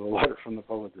 according to the letter from the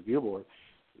Public Review Board,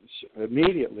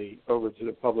 immediately over to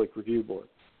the Public Review Board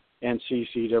and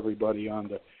CC'd everybody on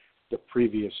the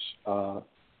previous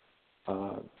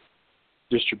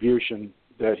distribution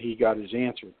that he got his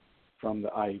answer from the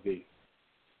IEB.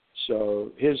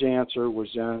 So his answer was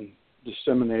then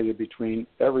disseminated between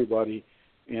everybody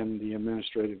in the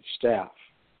administrative staff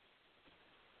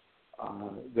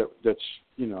that's,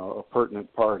 you know, a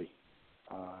pertinent party.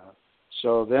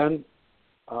 So then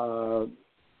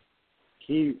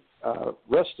he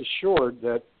rest assured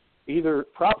that either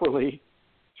properly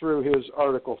through his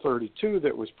Article 32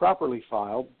 that was properly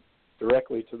filed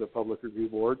directly to the Public Review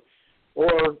Board,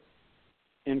 or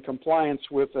in compliance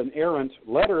with an errant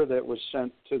letter that was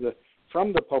sent to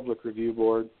from the Public Review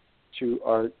Board to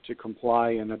Art to comply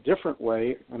in a different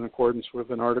way in accordance with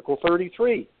an Article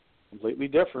 33, completely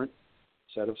different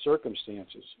set of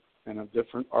circumstances and a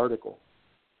different article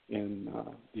in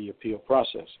the appeal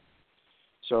process.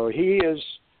 So he is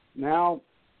now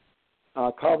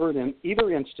covered in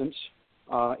either instance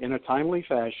in a timely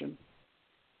fashion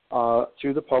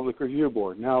to the Public Review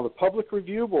Board. Now, the Public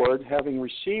Review Board, having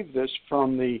received this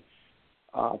from the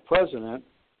president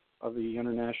of the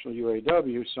International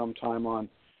UAW sometime on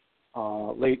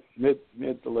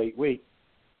mid to late week,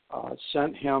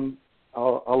 sent him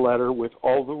a letter with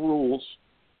all the rules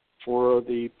for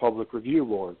the Public Review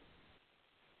Board.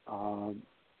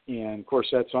 And, of course,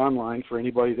 that's online for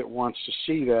anybody that wants to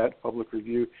see that, Public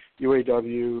Review,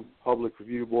 UAW,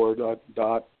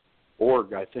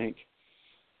 publicreviewboard.org, I think.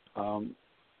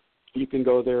 You can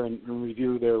go there and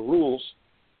review their rules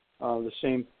the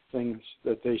same things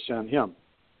that they sent him.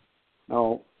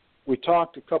 Now, we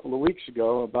talked a couple of weeks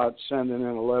ago about sending in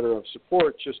a letter of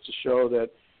support just to show that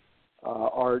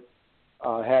Art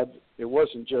it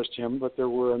wasn't just him, but there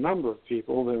were a number of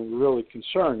people that were really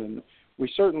concerned, and we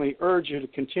certainly urge you to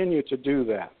continue to do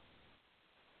that.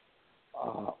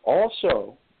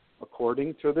 Also,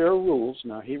 according to their rules,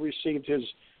 now he received his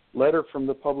letter from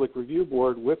the Public Review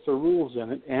Board with the rules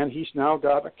in it, and he's now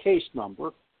got a case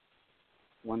number,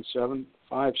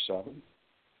 1757,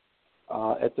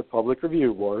 at the Public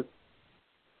Review Board.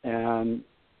 And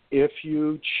if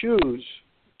you choose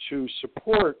to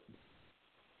support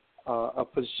a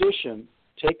position,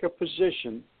 take a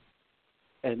position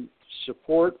and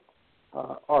support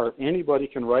Art, anybody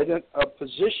can write a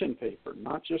position paper,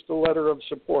 not just a letter of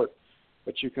support,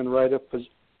 but you can write a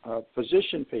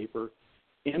position paper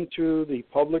into the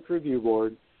Public Review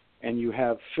Board, and you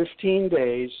have 15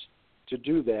 days to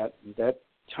do that. That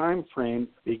time frame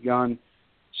begun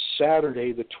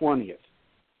Saturday the 20th.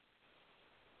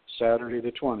 Saturday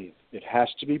the 20th. It has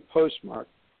to be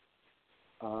postmarked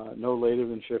no later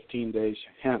than 15 days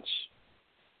hence,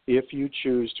 if you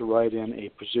choose to write in a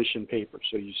position paper.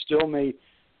 So you still may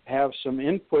have some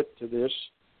input to this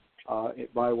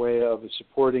by way of a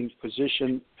supporting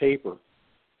position paper,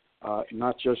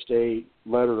 not just a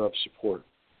letter of support,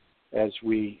 as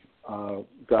we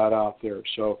got out there.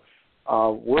 So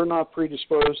we're not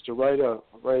predisposed to write a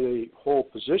whole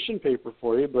position paper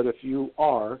for you, but if you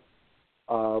are,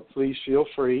 please feel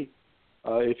free.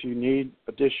 If you need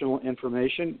additional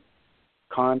information,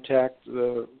 contact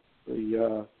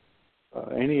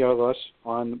any of us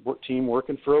on Team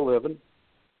Workin for a Livin,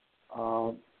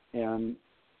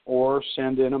 or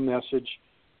send in a message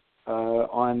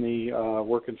on the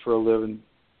Workin for a Livin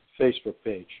Facebook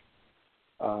page,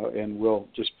 and we'll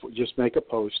just make a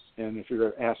post. And if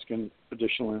you're asking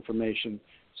additional information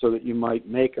so that you might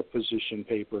make a position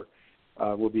paper,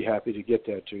 we'll be happy to get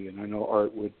that to you. And I know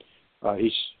Art would.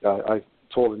 I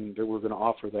told him that we're going to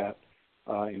offer that,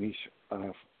 and he's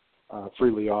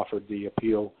freely offered the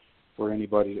appeal for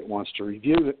anybody that wants to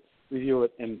review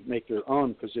it and make their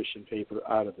own position paper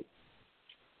out of it.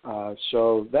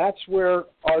 So that's where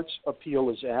Art's appeal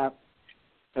is at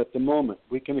the moment.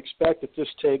 We can expect that this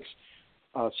takes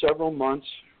several months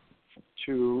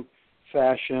to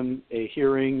fashion a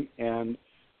hearing and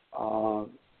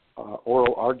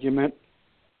oral argument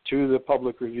to the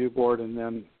Public Review Board, and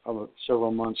then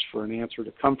several months for an answer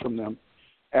to come from them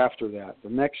after that. The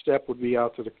next step would be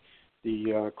out to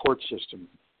the court system.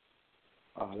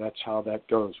 That's how that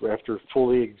goes. After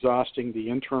fully exhausting the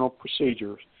internal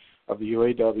procedures of the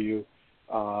UAW,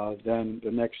 then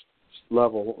the next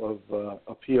level of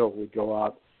appeal would go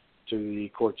out to the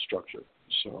court structure.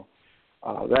 So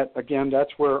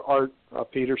that's where Art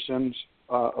Peterson's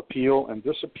appeal, and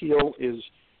this appeal is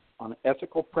on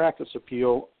ethical practice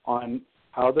appeal on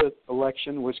how the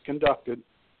election was conducted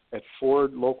at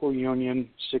Ford Local Union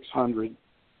 600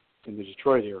 in the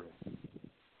Detroit area.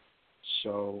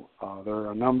 So there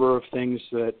are a number of things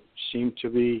that seem to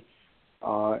be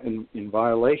in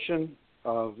violation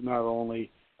of not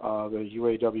only the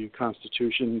UAW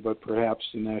Constitution, but perhaps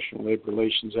the National Labor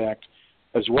Relations Act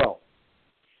as well.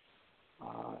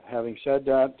 Having said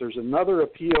that, there's another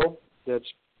appeal that's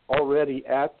already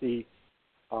at the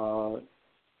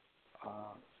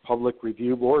Public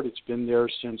Review Board. It's been there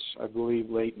since, I believe,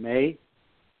 late May,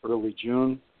 early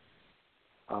June.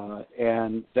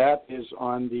 And that is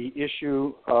on the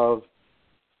issue of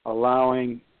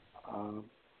allowing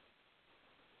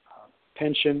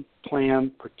pension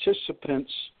plan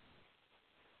participants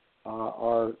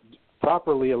are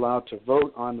properly allowed to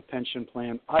vote on the pension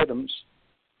plan items.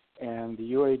 And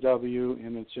the UAW,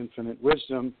 in its infinite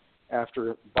wisdom,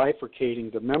 after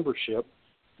bifurcating the membership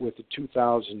with the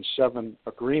 2007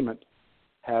 agreement,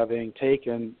 having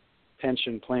taken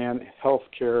pension plan, health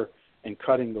care, and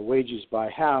cutting the wages by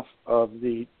half of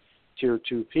the Tier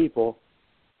 2 people,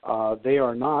 they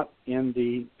are not in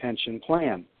the pension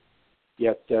plan.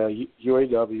 Yet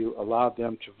UAW allowed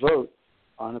them to vote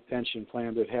on a pension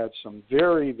plan that had some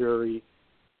very, very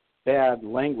bad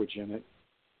language in it.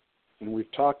 And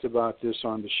we've talked about this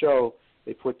on the show.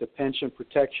 They put the Pension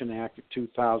Protection Act of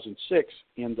 2006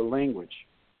 in the language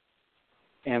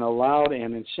and allowed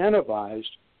and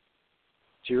incentivized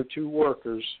Tier 2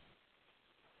 workers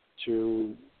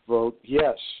to vote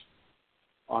yes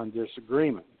on this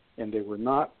agreement, and they were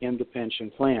not in the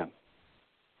pension plan.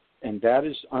 And that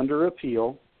is under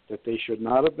appeal, that they should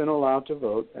not have been allowed to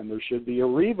vote, and there should be a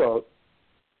revote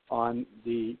on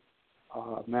the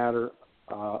matter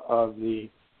of the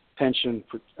pension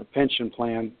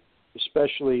plan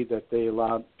especially that they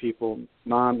allowed people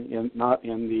not in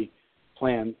the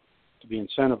plan to be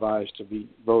incentivized to be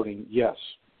voting yes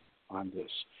on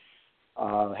this.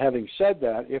 Having said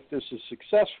that, if this is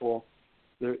successful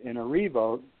in a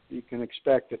revote, you can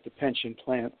expect that the pension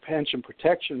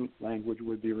protection language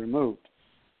would be removed.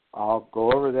 I'll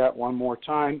go over that one more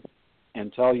time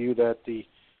and tell you that the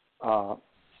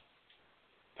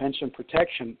Pension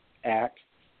Protection Act,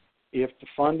 if the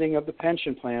funding of the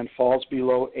pension plan falls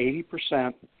below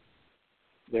 80%,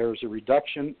 there's a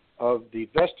reduction of the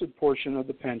vested portion of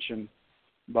the pension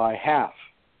by half.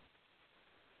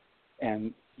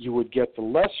 And you would get the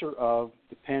lesser of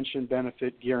the Pension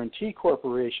Benefit Guaranty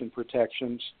Corporation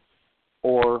protections,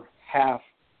 or half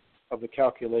of the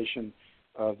calculation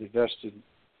of the vested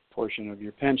portion of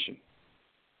your pension.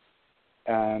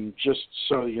 And just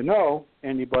so you know,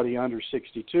 anybody under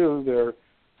 62, their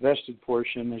vested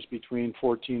portion is between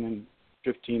 $1,400 and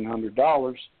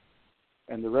 $1,500,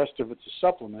 and the rest of it's a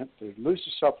supplement. They lose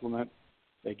a supplement,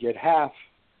 they get half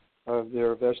of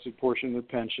their vested portion of the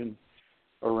pension,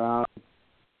 around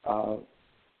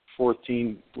we'll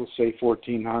say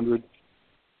 $1,400.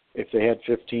 If they had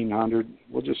 $1,500,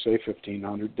 we'll just say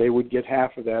 $1,500. They would get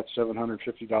half of that,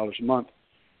 $750 a month,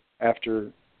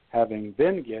 after having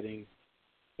been getting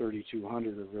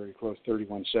 $3,200 or very close,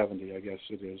 $3,170, I guess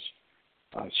it is,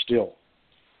 still.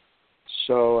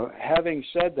 So, having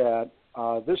said that,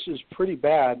 this is pretty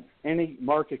bad. Any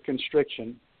market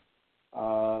constriction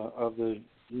of the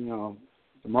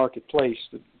marketplace,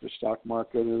 the stock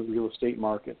market or the real estate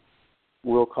market,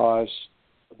 will cause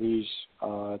these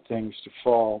things to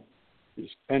fall, these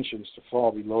pensions to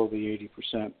fall below the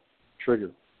 80%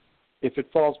 trigger. If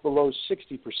it falls below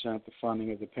 60%, the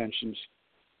funding of the pensions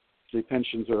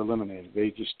are eliminated.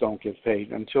 They just don't get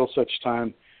paid until such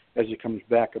time as it comes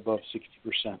back above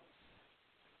 60%.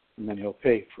 And then he'll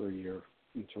pay for a year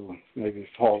until maybe it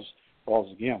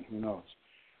falls again. Who knows?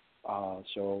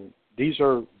 So this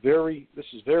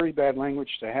is very bad language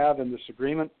to have in this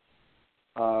agreement.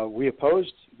 We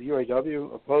opposed, the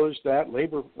UAW opposed that.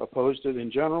 Labor opposed it in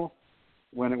general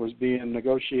when it was being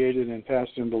negotiated and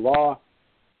passed into law,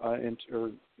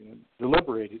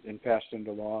 deliberated and passed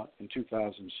into law in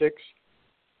 2006.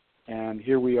 And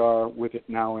here we are with it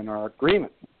now in our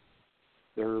agreement.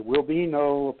 There will be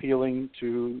no appealing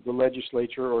to the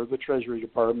legislature or the Treasury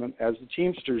Department, as the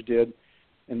Teamsters did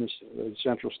in the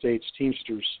Central States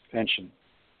Teamsters pension,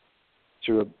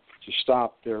 to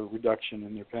stop their reduction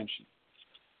in their pension.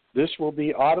 This will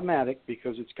be automatic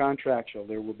because it's contractual.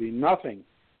 There will be nothing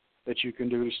that you can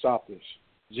do to stop this.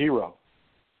 Zero.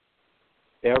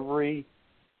 Every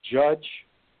judge,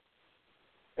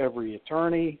 every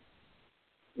attorney,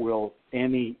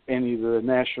 any of the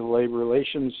National Labor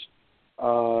Relations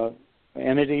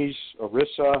entities,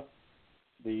 ERISA,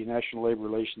 the National Labor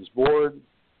Relations Board,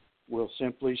 will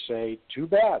simply say, too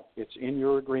bad, it's in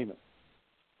your agreement.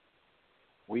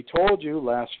 We told you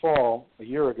last fall, a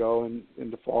year ago,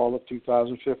 in the fall of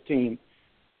 2015,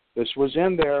 this was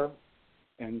in there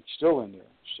and it's still in there.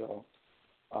 So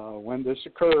when this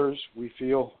occurs, we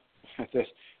feel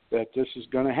that this is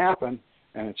going to happen,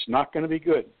 and it's not going to be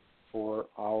good for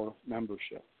our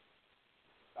membership.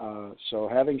 So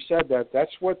having said that,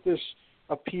 that's what this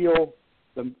appeal,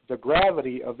 the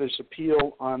gravity of this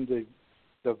appeal on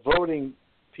the voting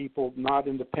people not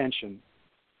in the pension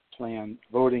plan,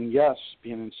 voting yes,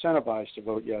 being incentivized to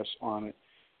vote yes on it,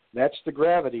 that's the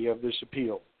gravity of this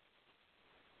appeal.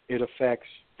 It affects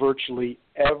virtually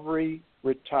every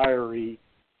retiree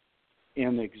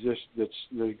that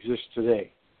exists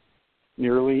today.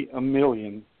 Nearly 1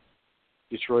 million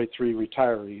Detroit 3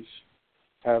 retirees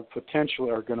are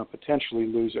going to potentially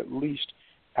lose at least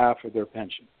half of their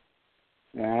pension.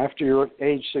 Now, after you're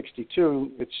age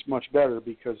 62, it's much better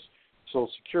because Social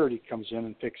Security comes in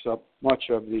and picks up much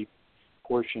of the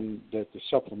portion that the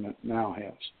supplement now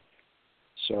has.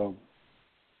 So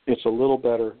it's a little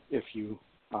better if you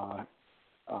are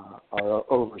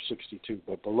over 62.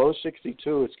 But below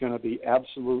 62, it's going to be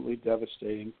absolutely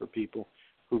devastating for people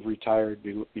who've retired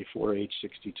before age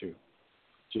 62.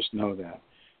 Just know that.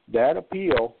 That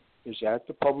appeal is at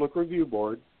the Public Review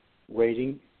Board,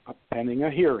 pending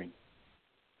a hearing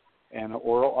and an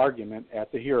oral argument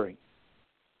at the hearing.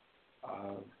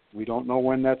 We don't know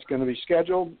when that's going to be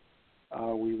scheduled.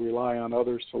 We rely on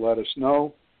others to let us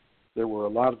know. There were a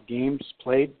lot of games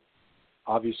played,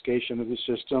 obfuscation of the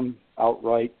system,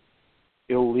 outright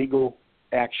illegal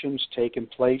actions taken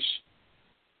place,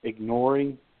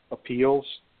 ignoring appeals.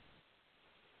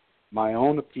 My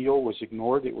own appeal was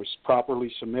ignored. It was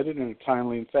properly submitted in a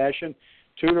timely fashion,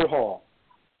 Tudor Hall,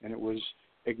 and it was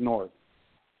ignored.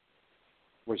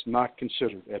 Was not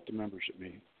considered at the membership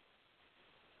meeting.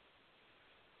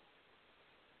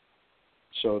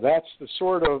 So that's the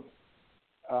sort of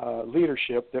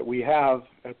leadership that we have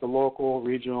at the local,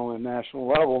 regional, and national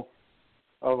level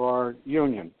of our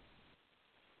union.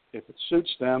 If it suits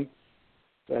them,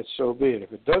 that's so be it.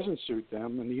 If it doesn't suit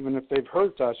them, and even if they've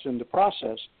hurt us in the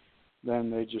process, then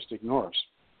they just ignore us.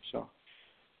 So,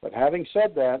 but having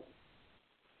said that,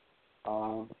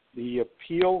 the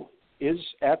appeal is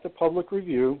at the Public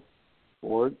Review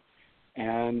Board,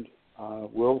 and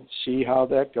we'll see how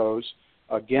that goes.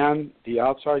 Again, the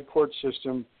outside court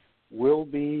system will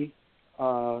be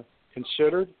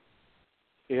considered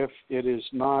if it is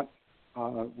not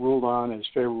ruled on as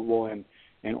favorable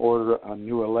and order a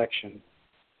new election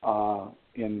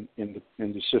in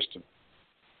the system.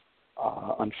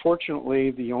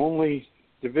 Unfortunately, the only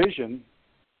division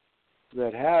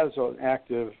that has an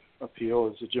active appeal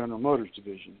is the General Motors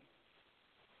division.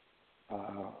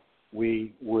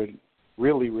 We would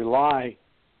really rely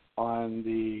on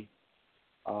the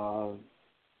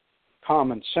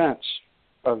common sense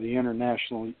of the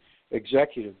International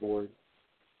Executive Board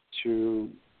to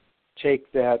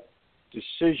take that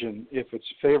decision, if it's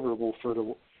favorable for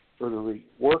the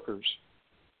workers,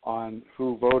 on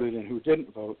who voted and who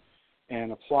didn't vote,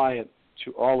 and apply it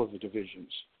to all of the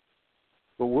divisions.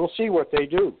 But we'll see what they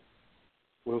do.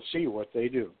 We'll see what they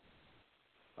do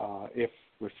if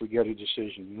we get a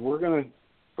decision. And we're going to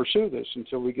pursue this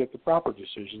until we get the proper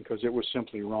decision, because it was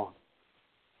simply wrong.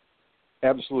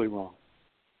 Absolutely wrong.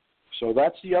 So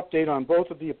that's the update on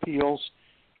both of the appeals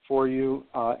for you.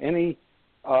 Any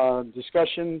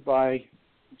discussion by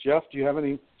Jeff? Do you have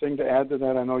anything to add to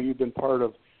that? I know you've been part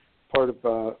of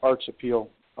Art's appeal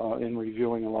in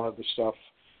reviewing a lot of the stuff.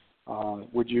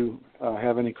 Would you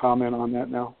have any comment on that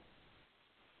now?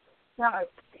 Yeah,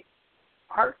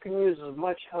 Art can use as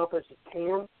much help as it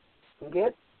can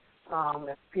get.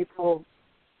 If people,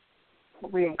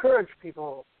 we encourage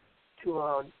people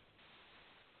to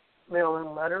mail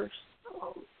in letters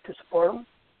to support them.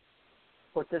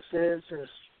 What this is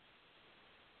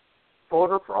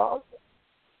voter fraud,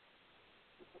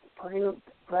 plain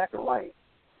black and white.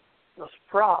 It was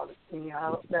fraud in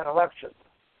that election.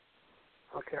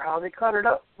 I don't care how they cut it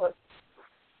up, but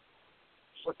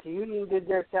what the union did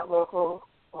there at that local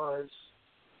was,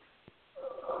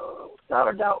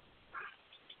 without a doubt,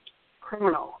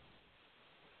 criminal,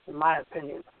 in my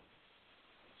opinion.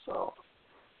 So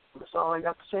that's all I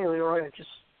got to say, Leroy. I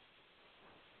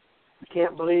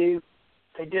can't believe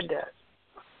they did that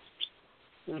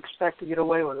and expect to get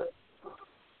away with it.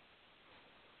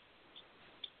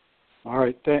 All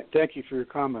right. Thank you for your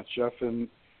comments, Jeff. And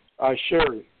I share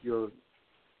your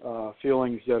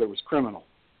feelings that it was criminal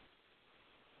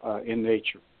in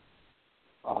nature.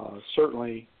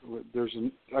 Certainly,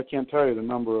 I can't tell you the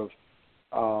number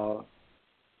of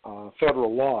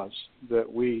federal laws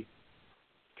that we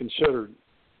considered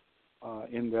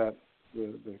in that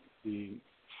the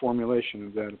formulation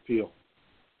of that appeal.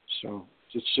 So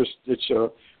it's a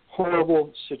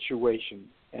horrible situation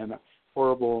and a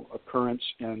horrible occurrence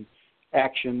and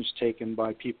actions taken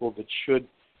by people that should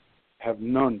have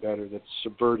known better, that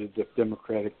subverted the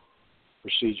democratic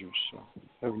procedures. So,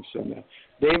 having said that,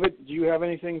 David, do you have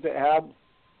anything to add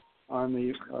on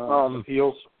the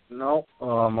appeals? No,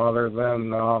 other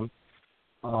than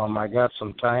I got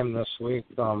some time this week.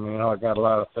 I got a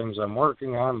lot of things I'm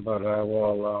working on, but I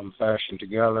will fashion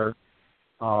together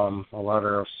a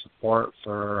letter of support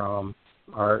for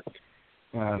Art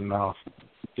and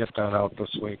get that out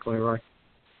this week, Leroy.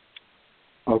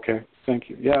 Okay, thank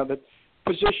you. Yeah, that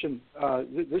position.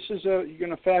 This is you're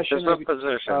going to fashion. It's a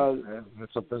position.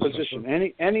 It's a position.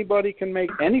 Anybody can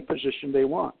make any position they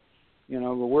want.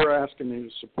 But we're asking you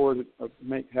to support it,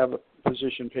 have a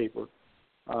position paper,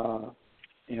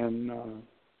 and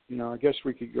I guess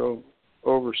we could go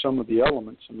over some of the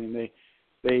elements. I mean,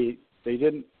 they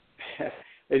didn't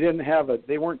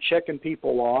they weren't checking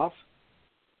people off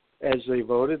as they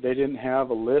voted. They didn't have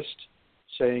a list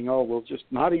saying, oh, well, just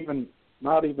not even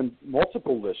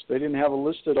multiple lists. They didn't have a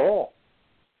list at all.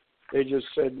 They just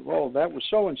said, well, that was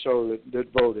so-and-so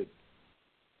that voted.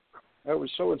 That was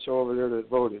so-and-so over there that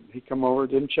voted. He come over,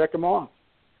 didn't check them off.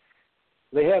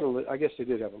 They had I guess they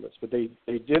did have a list, but they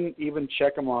didn't even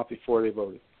check them off before they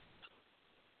voted.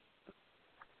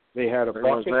 They had a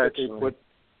bucket that they put.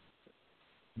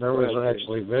 There was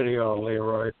actually video,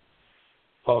 Leroy,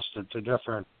 posted to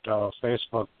different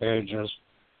Facebook pages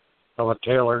of a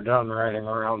Taylor Dunn riding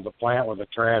around the plant with a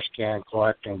trash can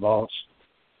collecting votes.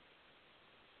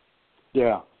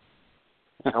 Yeah.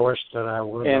 I wish that I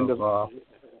would have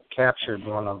captured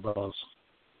one of those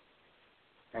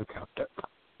and kept it.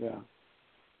 Yeah.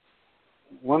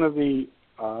 One of the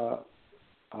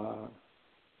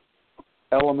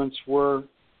elements were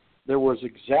there was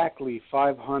exactly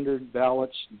 500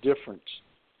 ballots difference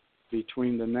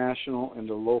between the national and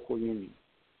the local union.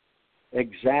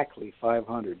 Exactly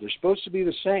 500. They're supposed to be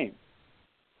the same,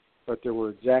 but there were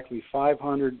exactly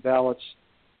 500 ballots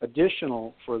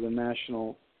additional for the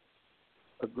national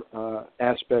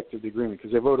aspect of the agreement,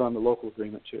 because they vote on the local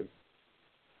agreement too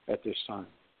at this time.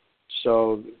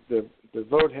 So the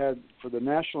vote for the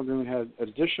national agreement had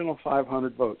additional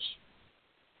 500 votes.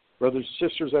 Brothers and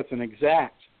sisters, that's an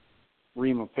exact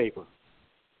ream of paper.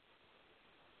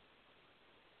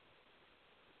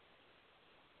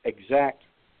 Exact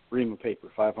ream of paper,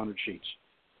 500 sheets.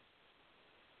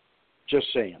 Just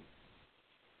saying.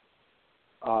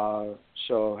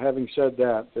 So having said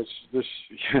that, this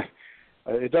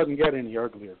it doesn't get any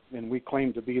uglier, and we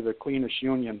claim to be the cleanest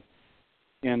union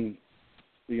in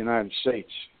the United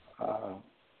States.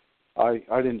 I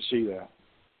didn't see that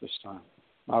this time,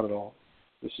 not at all.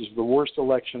 This is the worst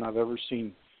election I've ever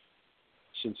seen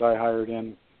since I hired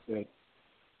in at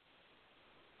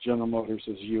General Motors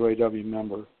as a UAW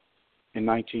member in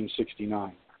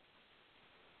 1969.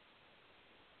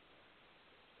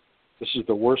 This is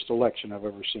the worst election I've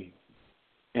ever seen,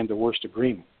 and the worst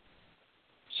agreement.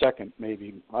 Second,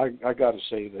 maybe, I got to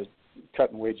say that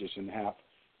cutting wages in half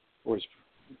was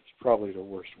probably the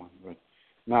worst one. But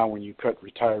now when you cut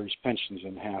retirees' pensions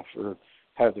in half or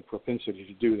have the propensity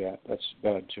to do that, that's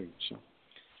bad too.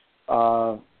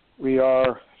 So we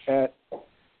are at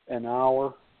an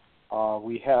hour.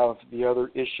 We have the other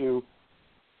issue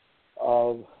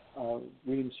of,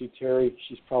 we didn't see Teri.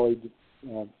 She's probably busy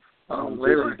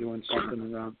doing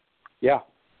something around. Yeah.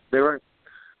 Leroy,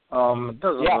 it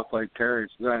doesn't look like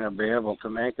Teri's going to be able to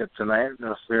make it tonight.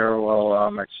 This year will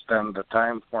extend the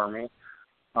time for me.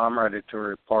 I'm ready to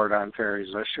report on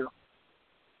Teri's issue.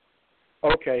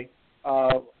 Okay.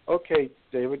 Okay,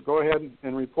 David, go ahead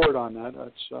and report on that.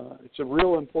 It's a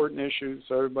real important issue,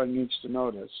 so everybody needs to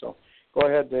know this. So go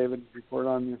ahead, David, report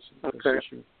on this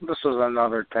issue. This is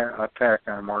another attack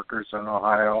on workers in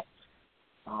Ohio.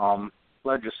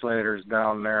 Legislators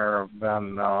down there have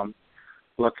been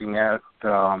looking at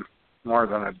more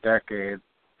than a decade.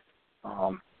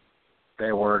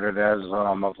 They word it as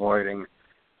avoiding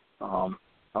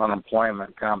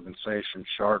unemployment compensation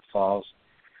shortfalls.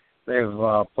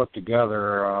 They've put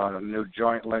together a new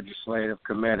joint legislative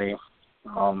committee.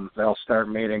 They'll start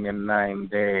meeting in 9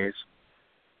 days.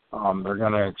 They're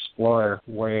going to explore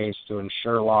ways to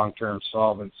ensure long-term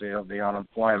solvency of the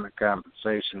unemployment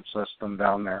compensation system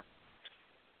down there.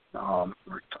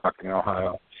 We're talking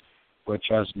Ohio, which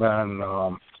has been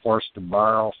forced to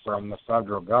borrow from the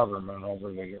federal government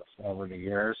over the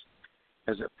years,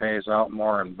 as it pays out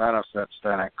more in benefits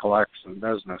than it collects in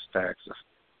business taxes.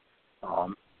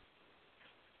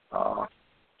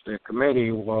 The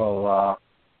committee will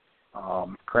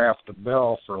craft a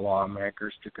bill for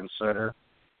lawmakers to consider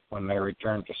when they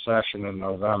return to session in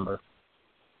November.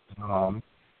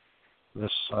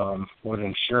 This would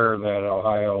ensure that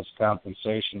Ohio's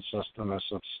compensation system is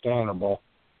sustainable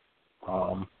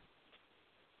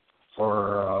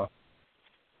for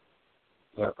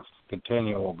the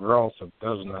continual growth of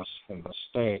business in the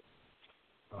state.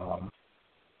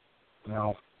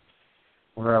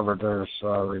 Wherever there's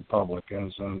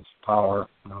Republicans in power,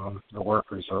 the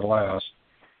workers are last.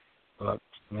 But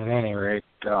at any rate,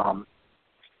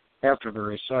 after the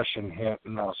recession hit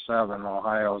in 2007,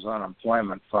 Ohio's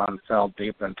unemployment fund fell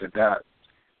deep into debt.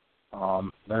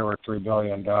 They were $3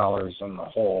 billion in the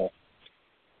hole.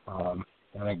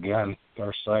 And again,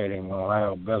 they're citing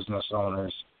Ohio business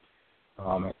owners.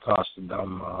 It costed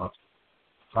them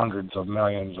hundreds of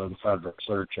millions in federal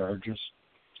surcharges.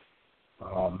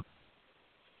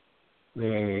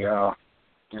 The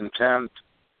intent,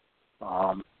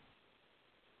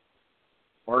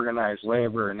 organized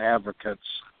labor and advocates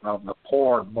of the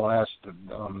poor blasted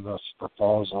this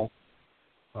proposal.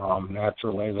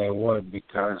 Naturally they would,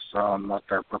 because what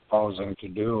they're proposing to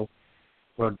do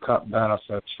would cut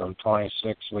benefits from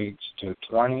 26 weeks to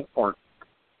 20 or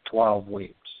 12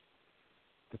 weeks,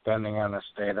 depending on the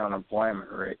state unemployment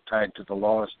rate, tied to the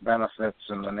lowest benefits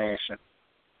in the nation.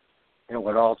 It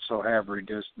would also have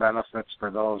reduced benefits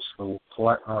for those who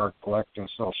are collecting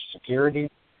Social Security,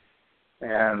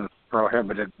 and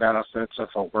prohibited benefits if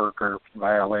a worker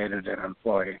violated an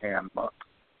employee handbook.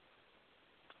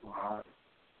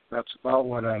 That's about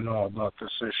what I know about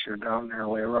this issue down there,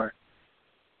 Leroy.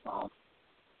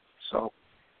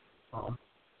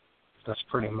 That's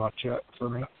pretty much it for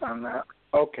me on that.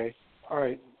 Okay. All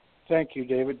right. Thank you,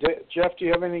 David. Jeff, do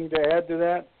you have anything to add to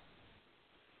that?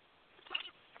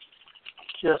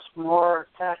 Just more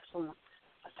attacks on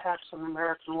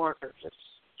American workers. It's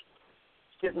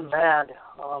getting bad.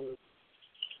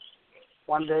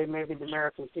 one day maybe the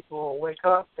American people will wake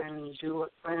up and do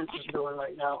what France is doing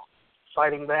right now,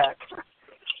 fighting back.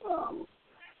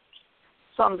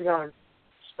 Something's got to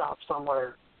stop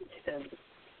somewhere, and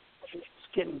it's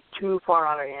getting too far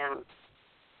out of hand,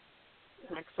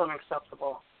 and it's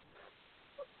unacceptable.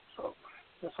 So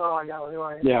that's all I got,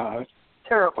 Leroy. Yeah.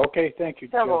 Terrible. Okay, thank you.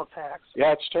 Terrible attacks.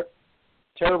 Yeah, it's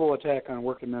terrible attack on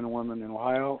working men and women in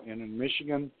Ohio and in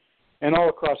Michigan and all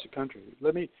across the country.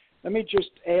 Let me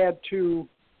just add to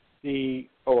the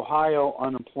Ohio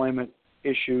unemployment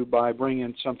issue by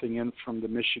bringing something in from the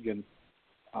Michigan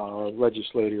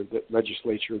legislature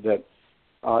that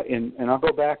and I'll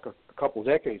go back a couple of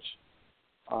decades.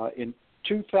 In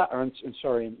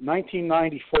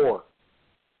 1994,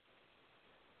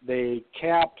 they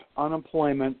capped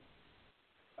unemployment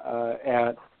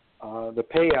at the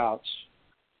payouts.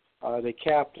 They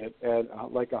capped it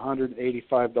at like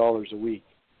 $185 a week.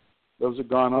 Those have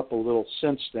gone up a little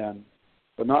since then,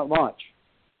 but not much.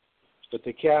 But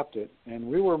they capped it, and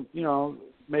we were,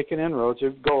 making inroads. It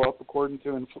would go up according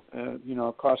to,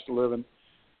 cost of living.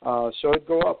 So it'd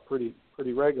go up pretty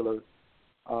regular,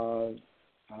 so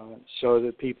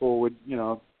that people would,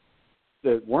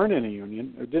 that weren't in a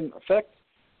union. It didn't affect,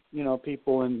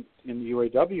 people in the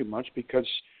UAW much because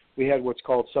we had what's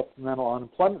called supplemental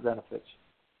unemployment benefits,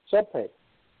 subpay,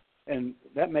 and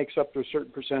that makes up to a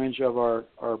certain percentage of our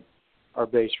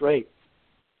base rate,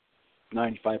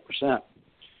 95%.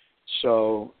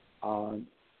 So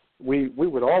we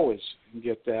would always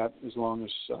get that as long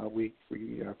as we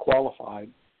qualified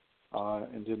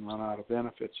and didn't run out of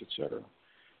benefits, etc.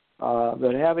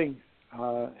 But having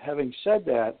said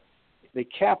that, they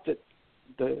capped it,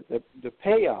 the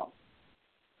payout,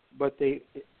 but the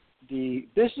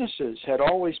businesses had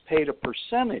always paid a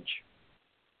percentage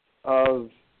of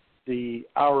the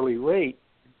hourly rate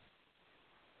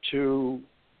to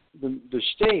the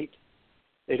state.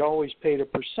 They'd always paid a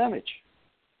percentage,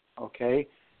 okay,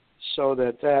 so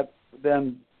that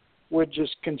then would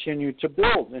just continue to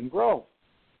build and grow.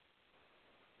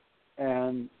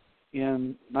 And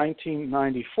in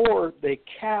 1994, they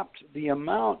capped the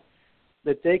amount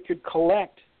that they could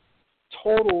collect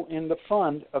total in the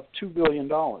fund of $2 billion.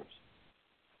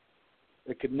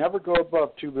 It could never go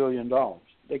above $2 billion.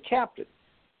 They capped it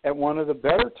at one of the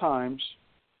better times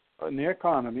in the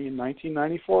economy. In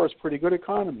 1994, it was a pretty good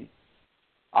economy.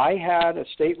 I had a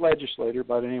state legislator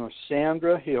by the name of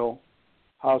Sandra Hill,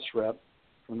 House Rep,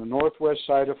 from the northwest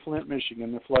side of Flint,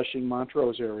 Michigan, the Flushing,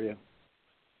 Montrose area,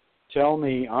 tell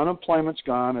me unemployment's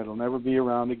gone, it'll never be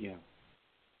around again.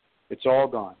 It's all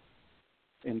gone.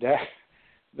 And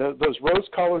those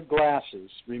rose-colored glasses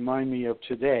remind me of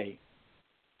today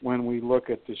when we look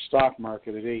at the stock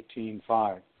market at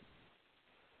 18.5.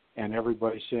 And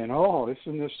everybody's saying, oh,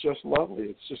 isn't this just lovely?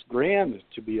 It's just grand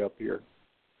to be up here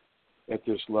at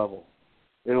this level.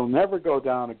 It'll never go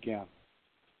down again.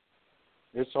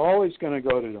 It's always going to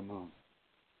go to the moon.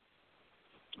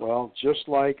 Well, just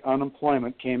like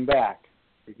unemployment came back,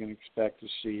 we can expect to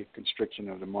see a constriction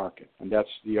of the market. And that's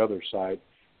the other side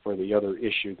for the other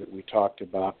issue that we talked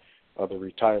about of the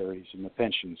retirees and the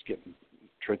pensions getting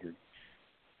triggered.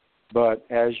 But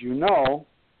as you know,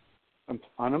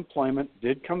 unemployment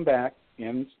did come back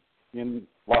in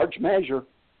large measure,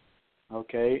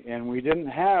 okay, and we didn't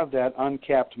have that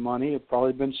uncapped money. It had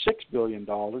probably been $6 billion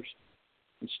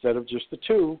instead of just the $2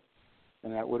 billion,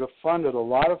 and that would have funded a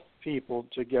lot of people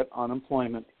to get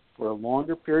unemployment for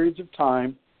longer periods of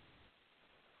time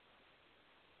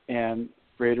and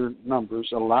greater numbers,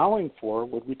 allowing for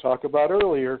what we talked about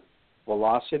earlier,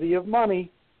 velocity of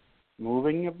money.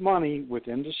 Moving of money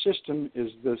within the system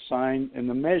is the sign and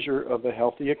the measure of a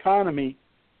healthy economy.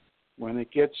 When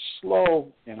it gets slow,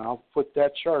 and I'll put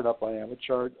that chart up. I have a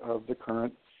chart of the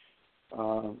current.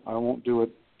 I won't do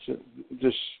it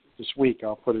this week.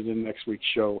 I'll put it in next week's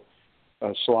show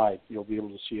slide. You'll be able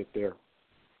to see it there.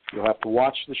 You'll have to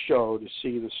watch the show to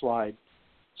see the slide.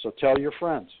 So tell your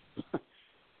friends.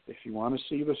 If you want to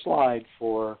see the slide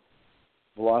for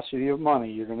velocity of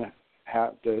money, you're going to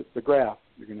have the graph.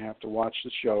 You're going to have to watch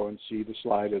the show and see the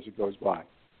slide as it goes by.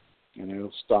 And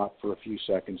it'll stop for a few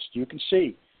seconds. You can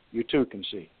see. You too can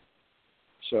see.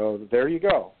 So there you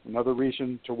go. Another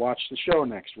reason to watch the show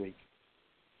next week.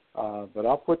 But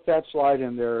I'll put that slide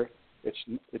in there.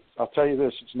 I'll tell you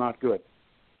this, it's not good.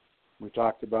 We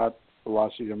talked about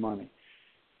velocity of money.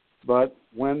 But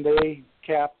when they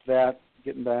capped that,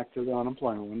 getting back to the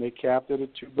unemployment, when they capped it at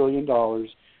 $2 billion,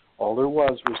 all there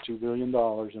was $2 billion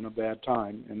in a bad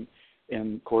time.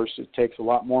 And of course, it takes a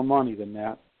lot more money than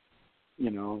that,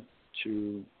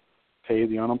 to pay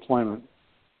the unemployment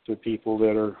to people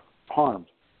that are harmed.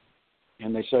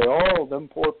 And they say, oh, them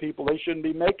poor people, they shouldn't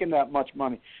be making that much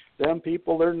money. Them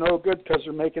people, they're no good because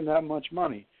they're making that much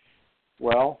money.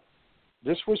 Well,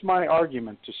 this was my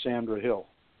argument to Sandra Hill,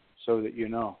 so that you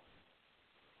know.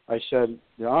 I said,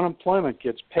 the unemployment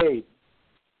gets paid,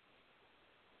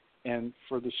 and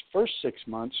for this first 6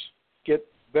 months, get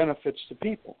benefits to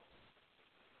people.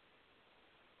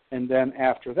 And then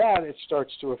after that, it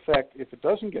starts to affect, if it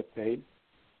doesn't get paid,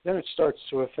 then it starts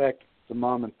to affect the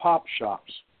mom and pop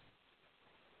shops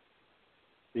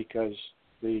because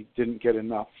they didn't get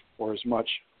enough or as much.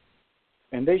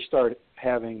 And they start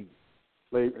having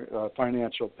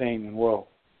financial pain and woe.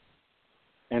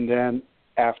 And then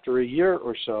after a year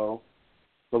or so,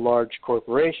 the large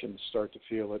corporations start to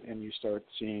feel it, and you start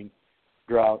seeing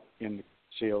drought in the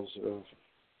sales of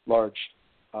large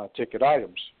ticket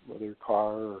items, whether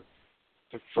car or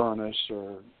the furnace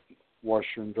or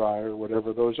washer and dryer,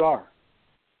 whatever those are.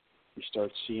 You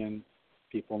start seeing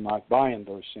people not buying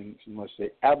those things unless they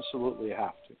absolutely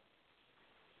have to.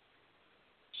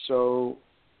 So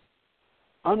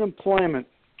unemployment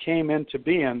came into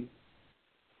being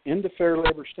in the Fair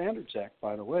Labor Standards Act,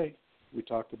 by the way. We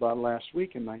talked about it last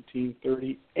week in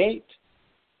 1938.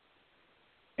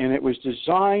 And it was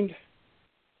designed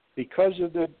because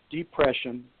of the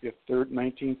Depression, the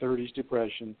 1930s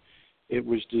Depression. It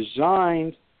was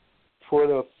designed to put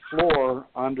a floor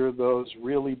under those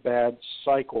really bad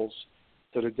cycles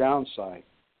to the downside.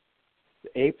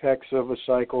 The apex of a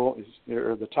cycle,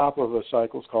 or the top of a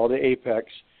cycle is called the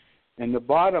apex, and the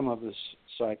bottom of the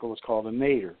cycle is called a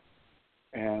nadir,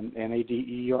 and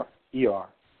N-A-D-E-R.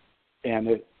 And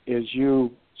as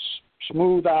you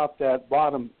smooth out that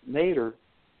bottom nadir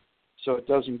so it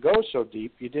doesn't go so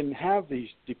deep, you didn't have these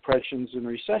depressions and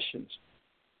recessions.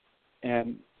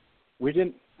 And we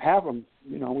didn't have them.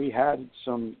 You know, we had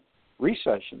some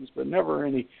recessions, but never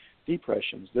any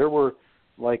depressions. There were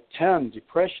like 10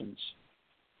 depressions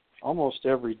almost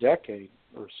every decade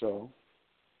or so,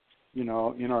 you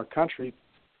know, in our country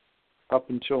up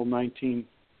until the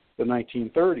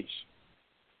 1930s.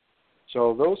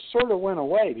 So those sort of went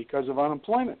away because of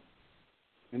unemployment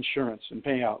insurance and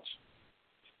payouts.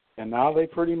 And now they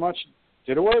pretty much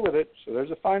did away with it. So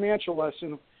there's a financial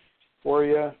lesson for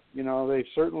you. You know, they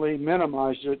certainly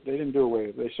minimized it. They didn't do away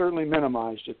with it. They certainly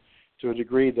minimized it to a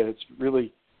degree that it's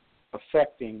really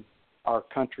affecting our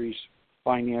country's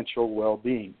financial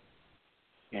well-being.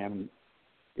 And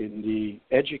in the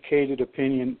educated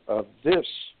opinion of this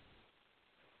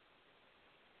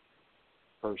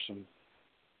person,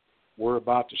 we're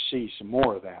about to see some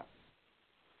more of that.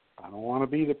 I don't want to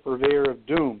be the purveyor of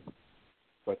doom,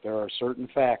 but there are certain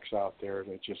facts out there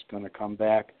that's just going to come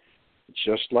back.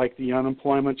 Just like the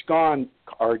unemployment's gone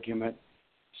argument,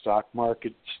 stock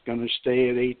market's going to stay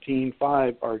at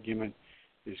 18.5 argument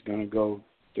is going to go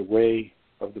the way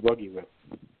of the buggy whip.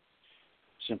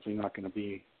 Simply not going to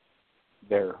be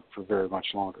there for very much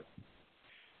longer.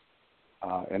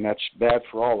 And that's bad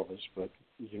for all of us, but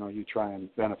you know, you try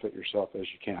and benefit yourself as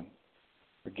you can.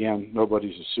 Again,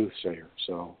 nobody's a soothsayer,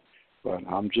 so, but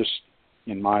I'm just,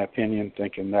 in my opinion,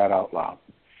 thinking that out loud.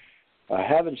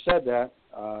 Having said that,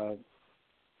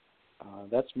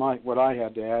 that's what I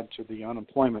had to add to the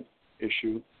unemployment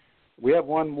issue. We have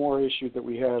one more issue that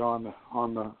we had on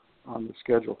the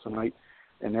schedule tonight,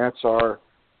 and that's our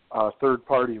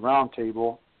third-party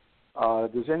roundtable.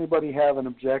 Does anybody have an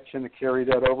objection to carry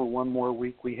that over one more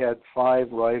week? We had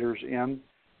 5 writers in.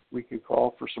 We could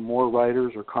call for some more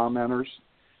writers or commenters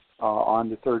on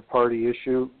the third-party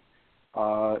issue.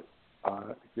 I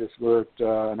guess we're at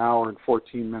an hour and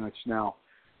 14 minutes now.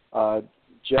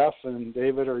 Jeff and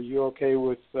David, are you okay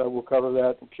with we'll cover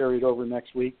that and carry it over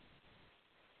next week?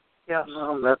 Yes.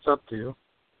 That's up to you.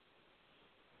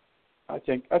 I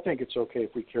think it's okay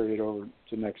if we carry it over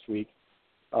to next week.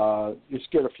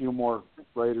 Just get a few more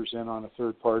writers in on a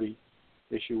third-party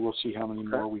issue. We'll see how many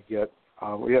more we get.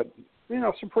 We had,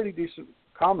 some pretty decent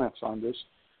comments on this,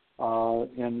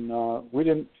 and we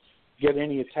didn't get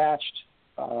any attached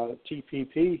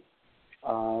TPP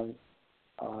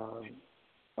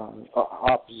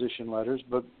opposition letters,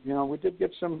 but we did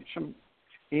get some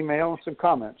email and some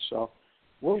comments. So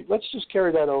let's just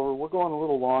carry that over. We're going a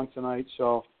little long tonight,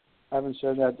 so having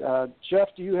said that, Jeff,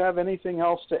 do you have anything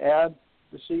else to add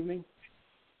this evening?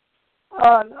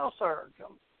 No, sir.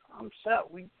 I'm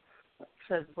set. We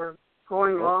said we're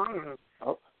going long,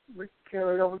 and we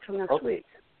carry it over to next week.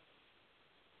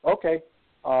 Okay.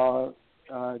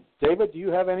 David, do you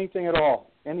have anything at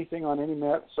all? Anything on any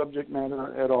subject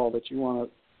matter at all that you want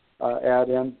to add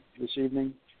in this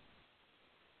evening?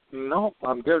 No,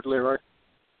 I'm good, Leroy.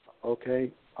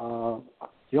 Okay.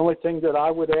 The only thing that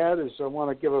I would add is I want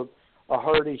to give a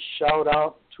hearty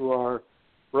shout-out to our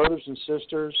brothers and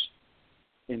sisters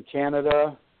in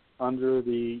Canada under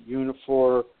the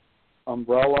Unifor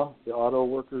umbrella, the auto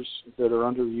workers that are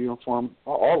under the uniform,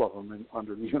 all of them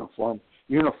under the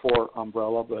Unifor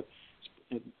umbrella, but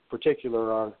in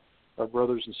particular our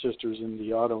brothers and sisters in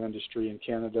the auto industry in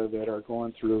Canada that are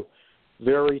going through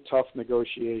very tough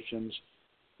negotiations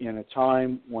in a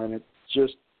time when it's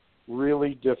just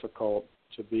really difficult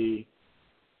to be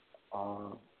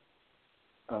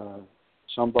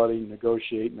somebody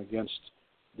negotiating against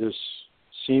this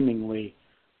seemingly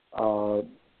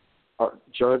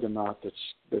juggernaut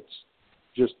that's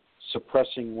just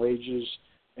suppressing wages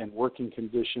and working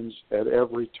conditions at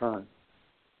every turn.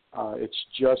 It's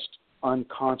just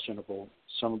unconscionable,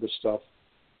 some of the stuff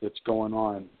that's going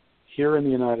on here in the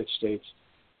United States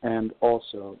and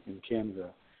also in Canada.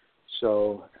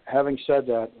 So having said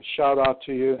that, a shout out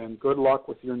to you and good luck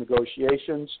with your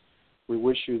negotiations. We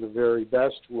wish you the very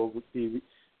best. We'll be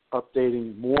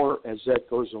updating more as that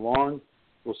goes along.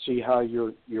 We'll see how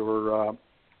your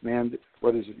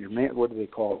what do they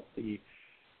call it?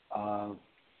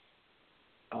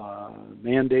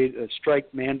 The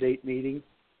strike mandate meeting.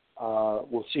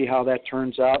 We'll see how that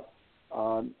turns out.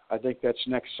 I think that's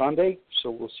next Sunday, so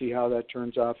we'll see how that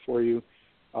turns out for you.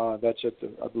 That's at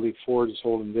I believe Ford is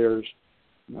holding theirs.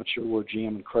 I'm not sure where GM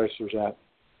and Chrysler's at,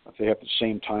 if they have the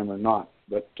same time or not.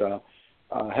 But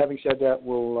having said that,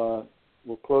 we'll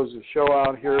close the show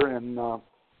out here and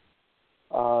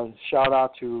shout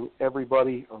out to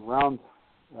everybody around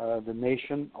the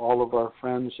nation, all of our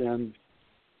friends in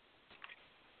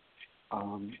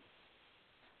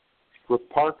Brook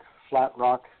Park, Flat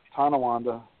Rock,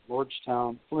 Tonawanda,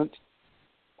 Lordstown, Flint,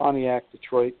 Pontiac,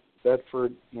 Detroit,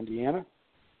 Bedford, Indiana,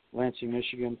 Lansing,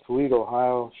 Michigan, Toledo,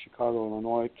 Ohio, Chicago,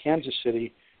 Illinois, Kansas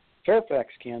City,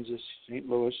 Fairfax, Kansas, St.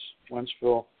 Louis,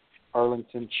 Wentzville,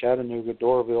 Arlington, Chattanooga,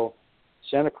 Doraville,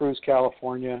 Santa Cruz,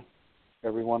 California,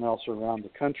 everyone else around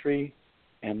the country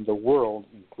and the world,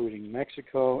 including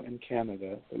Mexico and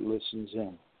Canada, that listens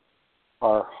in.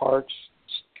 Our hearts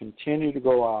continue to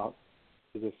go out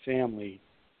to the family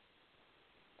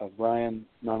of Brian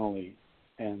Nunnally,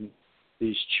 and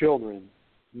these children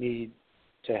need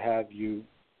to have you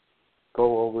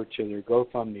go over to their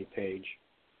GoFundMe page,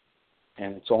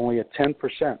 and it's only at 10%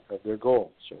 of their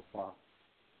goal so far.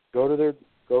 Go to their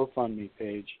GoFundMe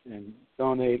page and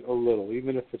donate a little,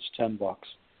 even if it's $10.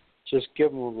 Just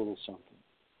give them a little something,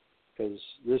 because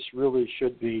this really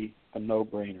should be a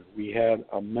no-brainer. We had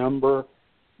a member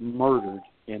murdered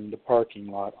in the parking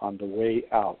lot on the way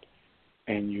out,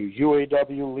 and you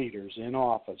UAW leaders in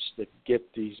office that get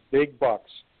these big bucks,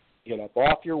 get up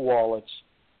off your wallets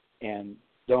and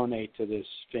donate to this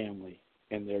family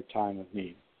in their time of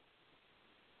need.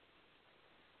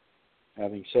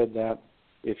 Having said that,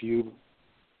 if you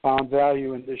found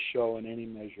value in this show in any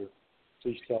measure,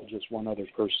 please tell just one other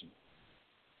person.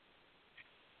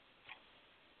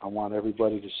 I want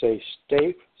everybody to stay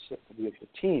safe. The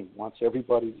team wants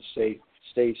everybody to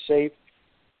stay safe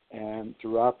and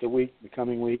throughout the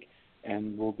coming week,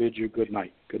 and we'll bid you good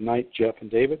night. Good night, Jeff and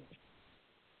David.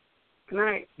 Good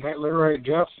night. Night, Leroy,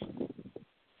 Jeff.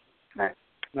 Night.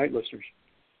 Night, listeners.